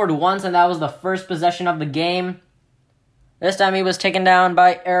only scored once, and that was the first possession of the game. This time he was taken down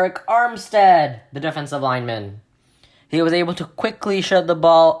by Eric Armstead, the defensive lineman. He was able to quickly shed the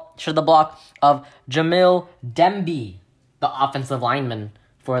block of Jamil Demby, the offensive lineman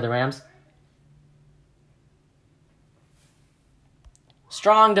for the Rams.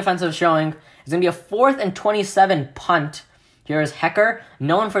 Strong defensive showing. It's going to be a 4th and 27 punt. Here's Hecker,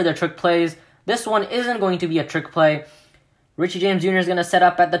 known for their trick plays. This one isn't going to be a trick play. Richie James Jr. is going to set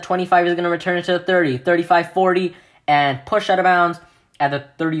up at the 25. He's going to return it to the 30, 35, 40, and push out of bounds at the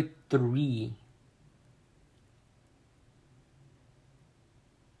 33.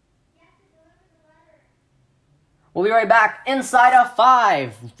 We'll be right back inside of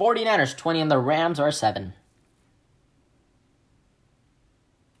 5. 49ers 20 and the Rams are 7.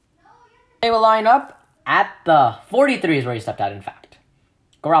 They will line up at the 43 is where he stepped out, in fact.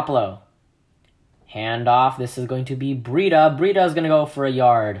 Garoppolo. Handoff. This is going to be Breida. Breida is going to go for a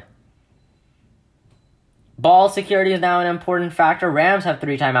yard. Ball security is now an important factor. Rams have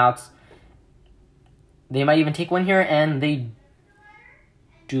 3 timeouts. They might even take one here, and they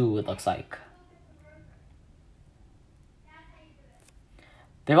do, it looks like.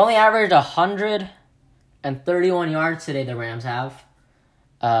 They've only averaged 131 yards today, the Rams have.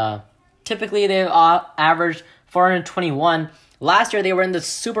 Typically, they've averaged 421. Last year, they were in the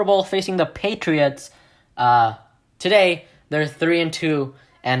Super Bowl facing the Patriots. Today, they're 3-2,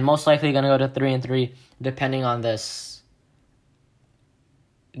 and most likely going to go to 3-3, depending on this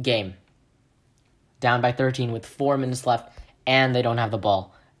game. Down by 13 with 4 minutes left, and they don't have the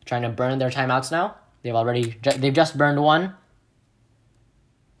ball. Trying to burn their timeouts now. They've just burned one.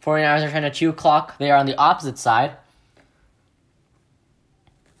 49ers are trying to chew clock. They are on the opposite side.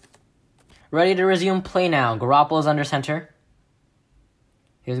 Ready to resume play now. Garoppolo is under center.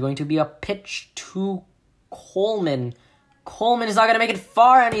 Here's going to be a pitch to Coleman. Coleman is not going to make it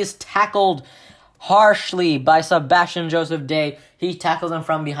far, and he's tackled harshly by Sebastian Joseph Day. He tackles him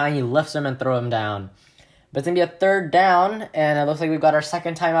from behind. He lifts him and throws him down. But it's going to be a 3rd down, and it looks like we've got our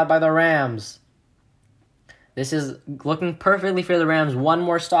 2nd timeout by the Rams. This is looking perfectly for the Rams. One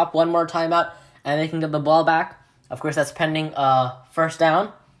more stop, one more timeout, and they can get the ball back. Of course, that's pending 1st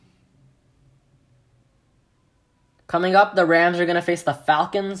down. Coming up, the Rams are going to face the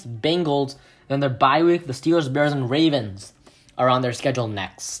Falcons, Bengals, then their bye week, the Steelers, Bears, and Ravens are on their schedule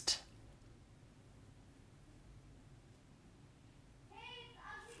next.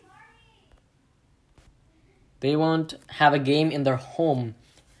 They won't have a game in their home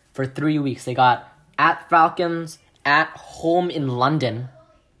for 3 weeks. They got at Falcons, at home in London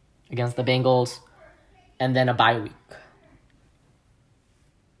against the Bengals, and then a bye week.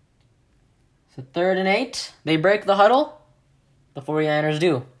 So 3rd and 8. They break the huddle. The 49ers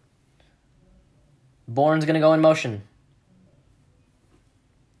do. Bourne's going to go in motion.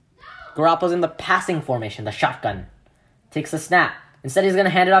 Garoppolo's in the passing formation, the shotgun. Takes the snap. Instead, he's going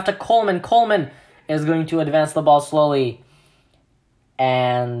to hand it off to Coleman. Coleman is going to advance the ball slowly.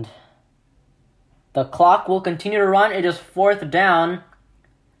 And the clock will continue to run. It is 4th down.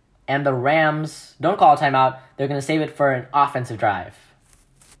 And the Rams don't call a timeout. They're going to save it for an offensive drive.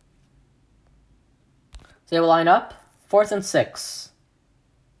 So they will line up. 4th and 6.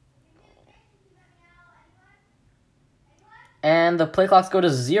 And the play clocks go to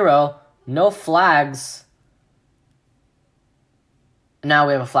 0. No flags. Now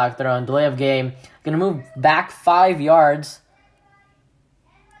we have a flag thrown. Delay of game. Going to move back 5 yards.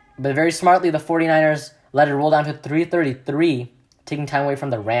 But very smartly, the 49ers let it roll down to 3:33, taking time away from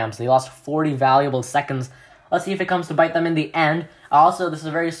the Rams. They lost 40 valuable seconds. Let's see if it comes to bite them in the end. Also, this is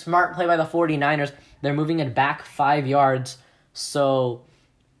a very smart play by the 49ers. They're moving it back 5 yards, so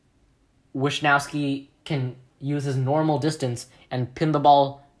Wishnowsky can use his normal distance and pin the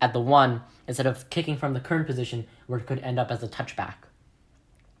ball at the 1 instead of kicking from the current position where it could end up as a touchback.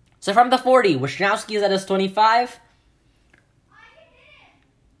 So from the 40, Wishnowsky is at his 25.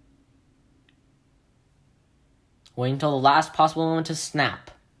 Wait until the last possible moment to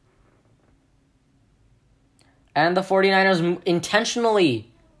snap. And the 49ers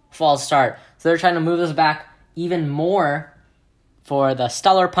intentionally false start. So they're trying to move this back even more for the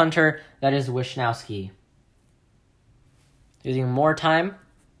stellar punter that is Wishnowsky. Using more time.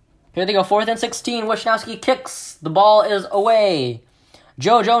 Here they go, 4th and 16. Wishnowsky kicks. The ball is away.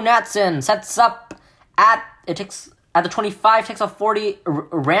 Jojo Natson sets up at the 25, takes a 40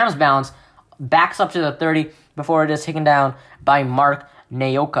 Rams bounce, backs up to the 30 before it is taken down by Mark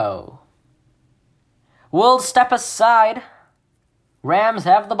Naoko. Will step aside. Rams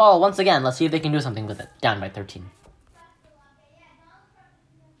have the ball once again. Let's see if they can do something with it. Down by 13.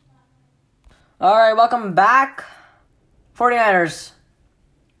 All right, welcome back. 49ers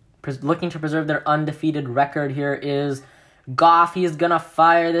looking to preserve their undefeated record. Here is Goff. He's going to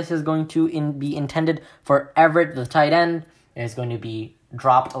fire. This is going to be intended for Everett, the tight end. It's going to be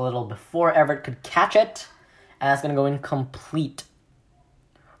dropped a little before Everett could catch it. And that's going to go incomplete.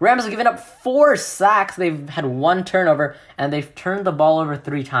 Rams have given up 4 sacks. They've had 1 turnover, and they've turned the ball over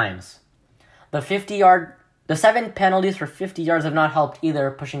 3 times. The 7 penalties for 50 yards have not helped either,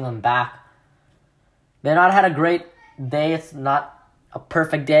 pushing them back. They've not had a great day. It's not a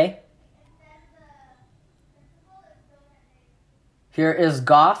perfect day. Here is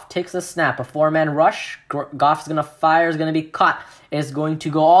Goff, takes the snap, a 4-man rush. Goff is going to fire, is going to be caught. Is going to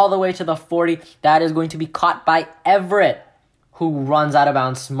go all the way to the 40. That is going to be caught by Everett, who runs out of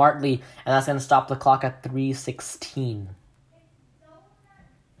bounds smartly, and that's going to stop the clock at 3:16.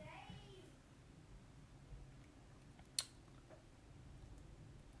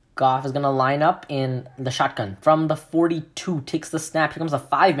 Goff is going to line up in the shotgun from the 42, takes the snap. Here comes a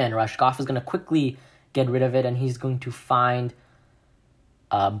 5-man rush. Goff is going to quickly get rid of it, and he's going to find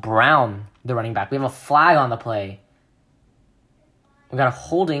Brown, the running back. We have a flag on the play. We got a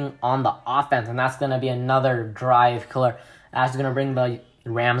holding on the offense, and that's going to be another drive killer. That's going to bring the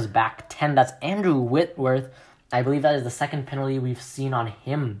Rams back 10. That's Andrew Whitworth. I believe that is the second penalty we've seen on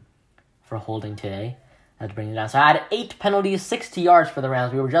him for holding today. Let's bring it down. So I had 8 penalties, 60 yards for the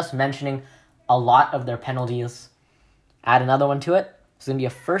Rams. We were just mentioning a lot of their penalties. Add another one to it. It's going to be a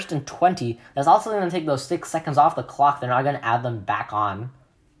 1st and 20. That's also going to take those 6 seconds off the clock. They're not going to add them back on.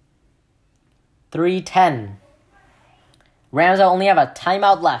 3:10. Rams only have a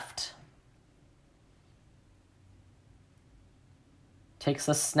timeout left. Takes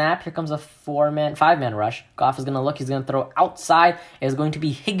the snap. Here comes a 5-man rush. Goff is going to look. He's going to throw outside. It is going to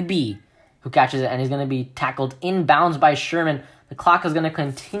be Higbee who catches it, and he's going to be tackled inbounds by Sherman. The clock is going to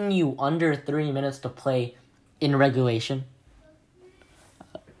continue under 3 minutes to play in regulation.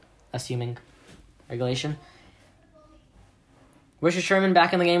 Assuming regulation. Richard Sherman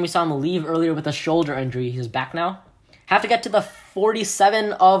back in the game. We saw him leave earlier with a shoulder injury. He's back now. Have to get to the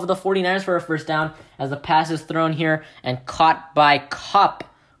 47 of the 49ers for a first down as the pass is thrown here and caught by Kupp,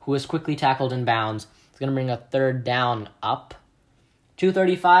 who is quickly tackled in bounds. It's going to bring a 3rd down up.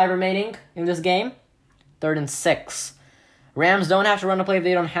 2:35 remaining in this game. 3rd and 6. Rams don't have to run a play if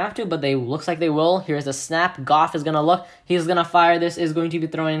they don't have to, but looks like they will. Here's the snap. Goff is going to look. He's going to fire. This is going to be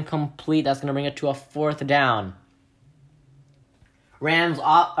thrown incomplete. That's going to bring it to a 4th down. Rams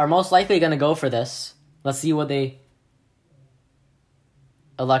are most likely going to go for this. Let's see what they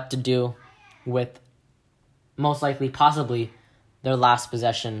elect to do with most likely, possibly, their last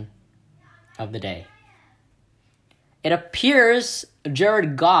possession of the day. It appears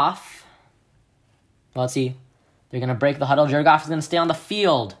Jared Goff, let's see, they're going to break the huddle. Jared Goff is going to stay on the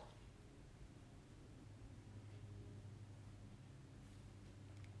field.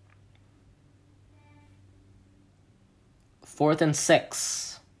 Fourth and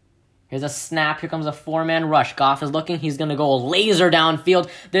 6. Here's a snap. Here comes a 4-man rush. Goff is looking. He's going to go laser downfield.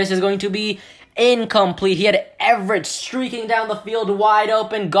 This is going to be incomplete. He had Everett streaking down the field wide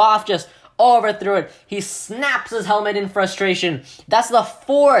open. Goff just overthrew it. He snaps his helmet in frustration. That's the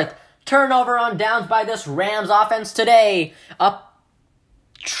 4th turnover on downs by this Rams offense today. A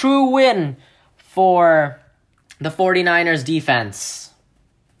true win for the 49ers defense.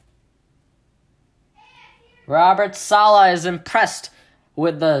 Robert Saleh is impressed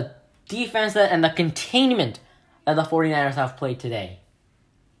with the defense and the containment that the 49ers have played today.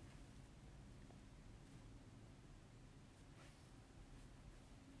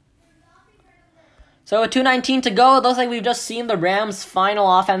 So with 2:19 to go, it looks like we've just seen the Rams'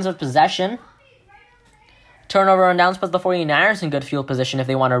 final offensive possession. Turnover on downs puts the 49ers in good field position if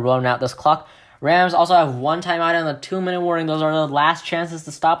they want to run out this clock. Rams also have 1 timeout and a 2-minute warning. Those are the last chances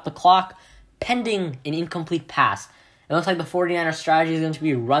to stop the clock, pending an incomplete pass. It looks like the 49ers strategy is going to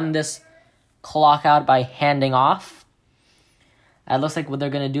be run this clock out by handing off. It looks like what they're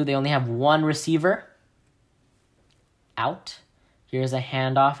going to do, they only have 1 receiver out. Here's a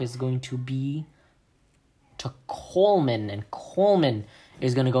handoff. It's going to be to Coleman, and Coleman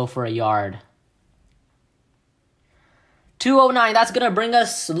is going to go for a yard. 2:09. That's going to bring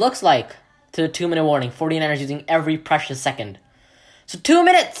us, looks like, to the 2-minute warning. 49ers using every precious second. So 2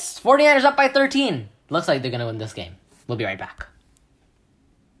 minutes. 49ers up by 13. Looks like they're going to win this game. We'll be right back.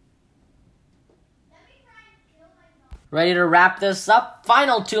 Ready to wrap this up.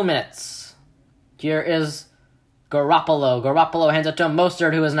 Final 2 minutes. Here is Garoppolo. Garoppolo hands it to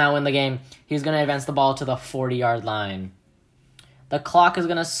Mostert, who is now in the game. He's going to advance the ball to the 40-yard line. The clock is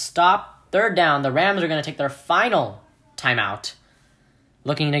going to stop. 3rd down. The Rams are going to take their final timeout,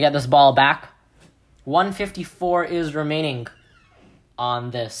 looking to get this ball back. 1:54 is remaining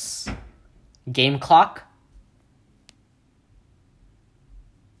on this game clock.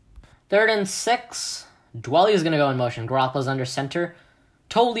 3rd and 6. Dwelley is going to go in motion. Garoppolo's under center.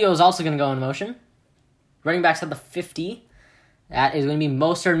 Tolio is also going to go in motion. Running backs at the 50. That is going to be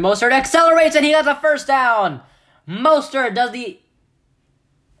Mostert. Mostert accelerates and he has a first down. Mostert does the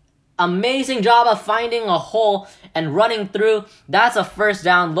amazing job of finding a hole and running through. That's a first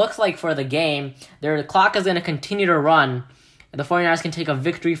down. Looks like for the game. Their clock is going to continue to run. The 49ers can take a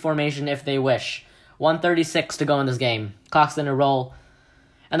victory formation if they wish. 1:36 to go in this game. Clock's going to roll.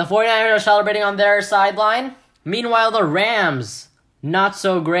 And the 49ers are celebrating on their sideline. Meanwhile, the Rams, not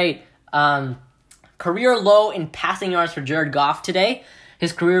so great. Career low in passing yards for Jared Goff today.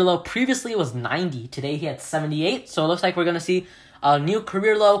 His career low previously was 90. Today he had 78. So it looks like we're going to see a new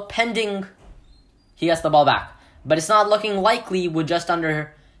career low pending he gets the ball back. But it's not looking likely with just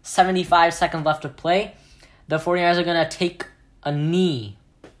under 75 seconds left to play. The 49ers are going to take a knee.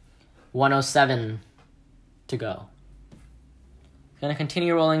 1:07 to go. Going to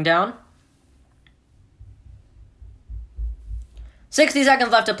continue rolling down. 60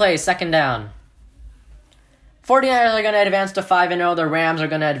 seconds left to play. 2nd down. 49ers are going to advance to 5-0. The Rams are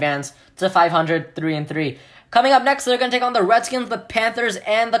going to advance to 500, 3-3. Coming up next, they're going to take on the Redskins, the Panthers,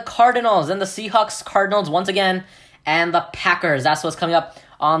 and the Cardinals. And the Seahawks, Cardinals once again, and the Packers. That's what's coming up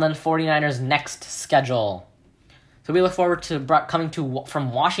on the 49ers' next schedule. So we look forward to coming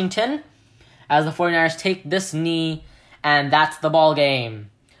from Washington as the 49ers take this knee, and that's the ball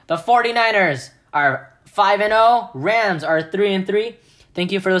game. The 49ers are 5-0. Rams are 3-3.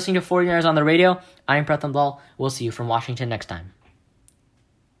 Thank you for listening to 49ers on the radio. I'm Pratham Lal. We'll see you from Washington next time.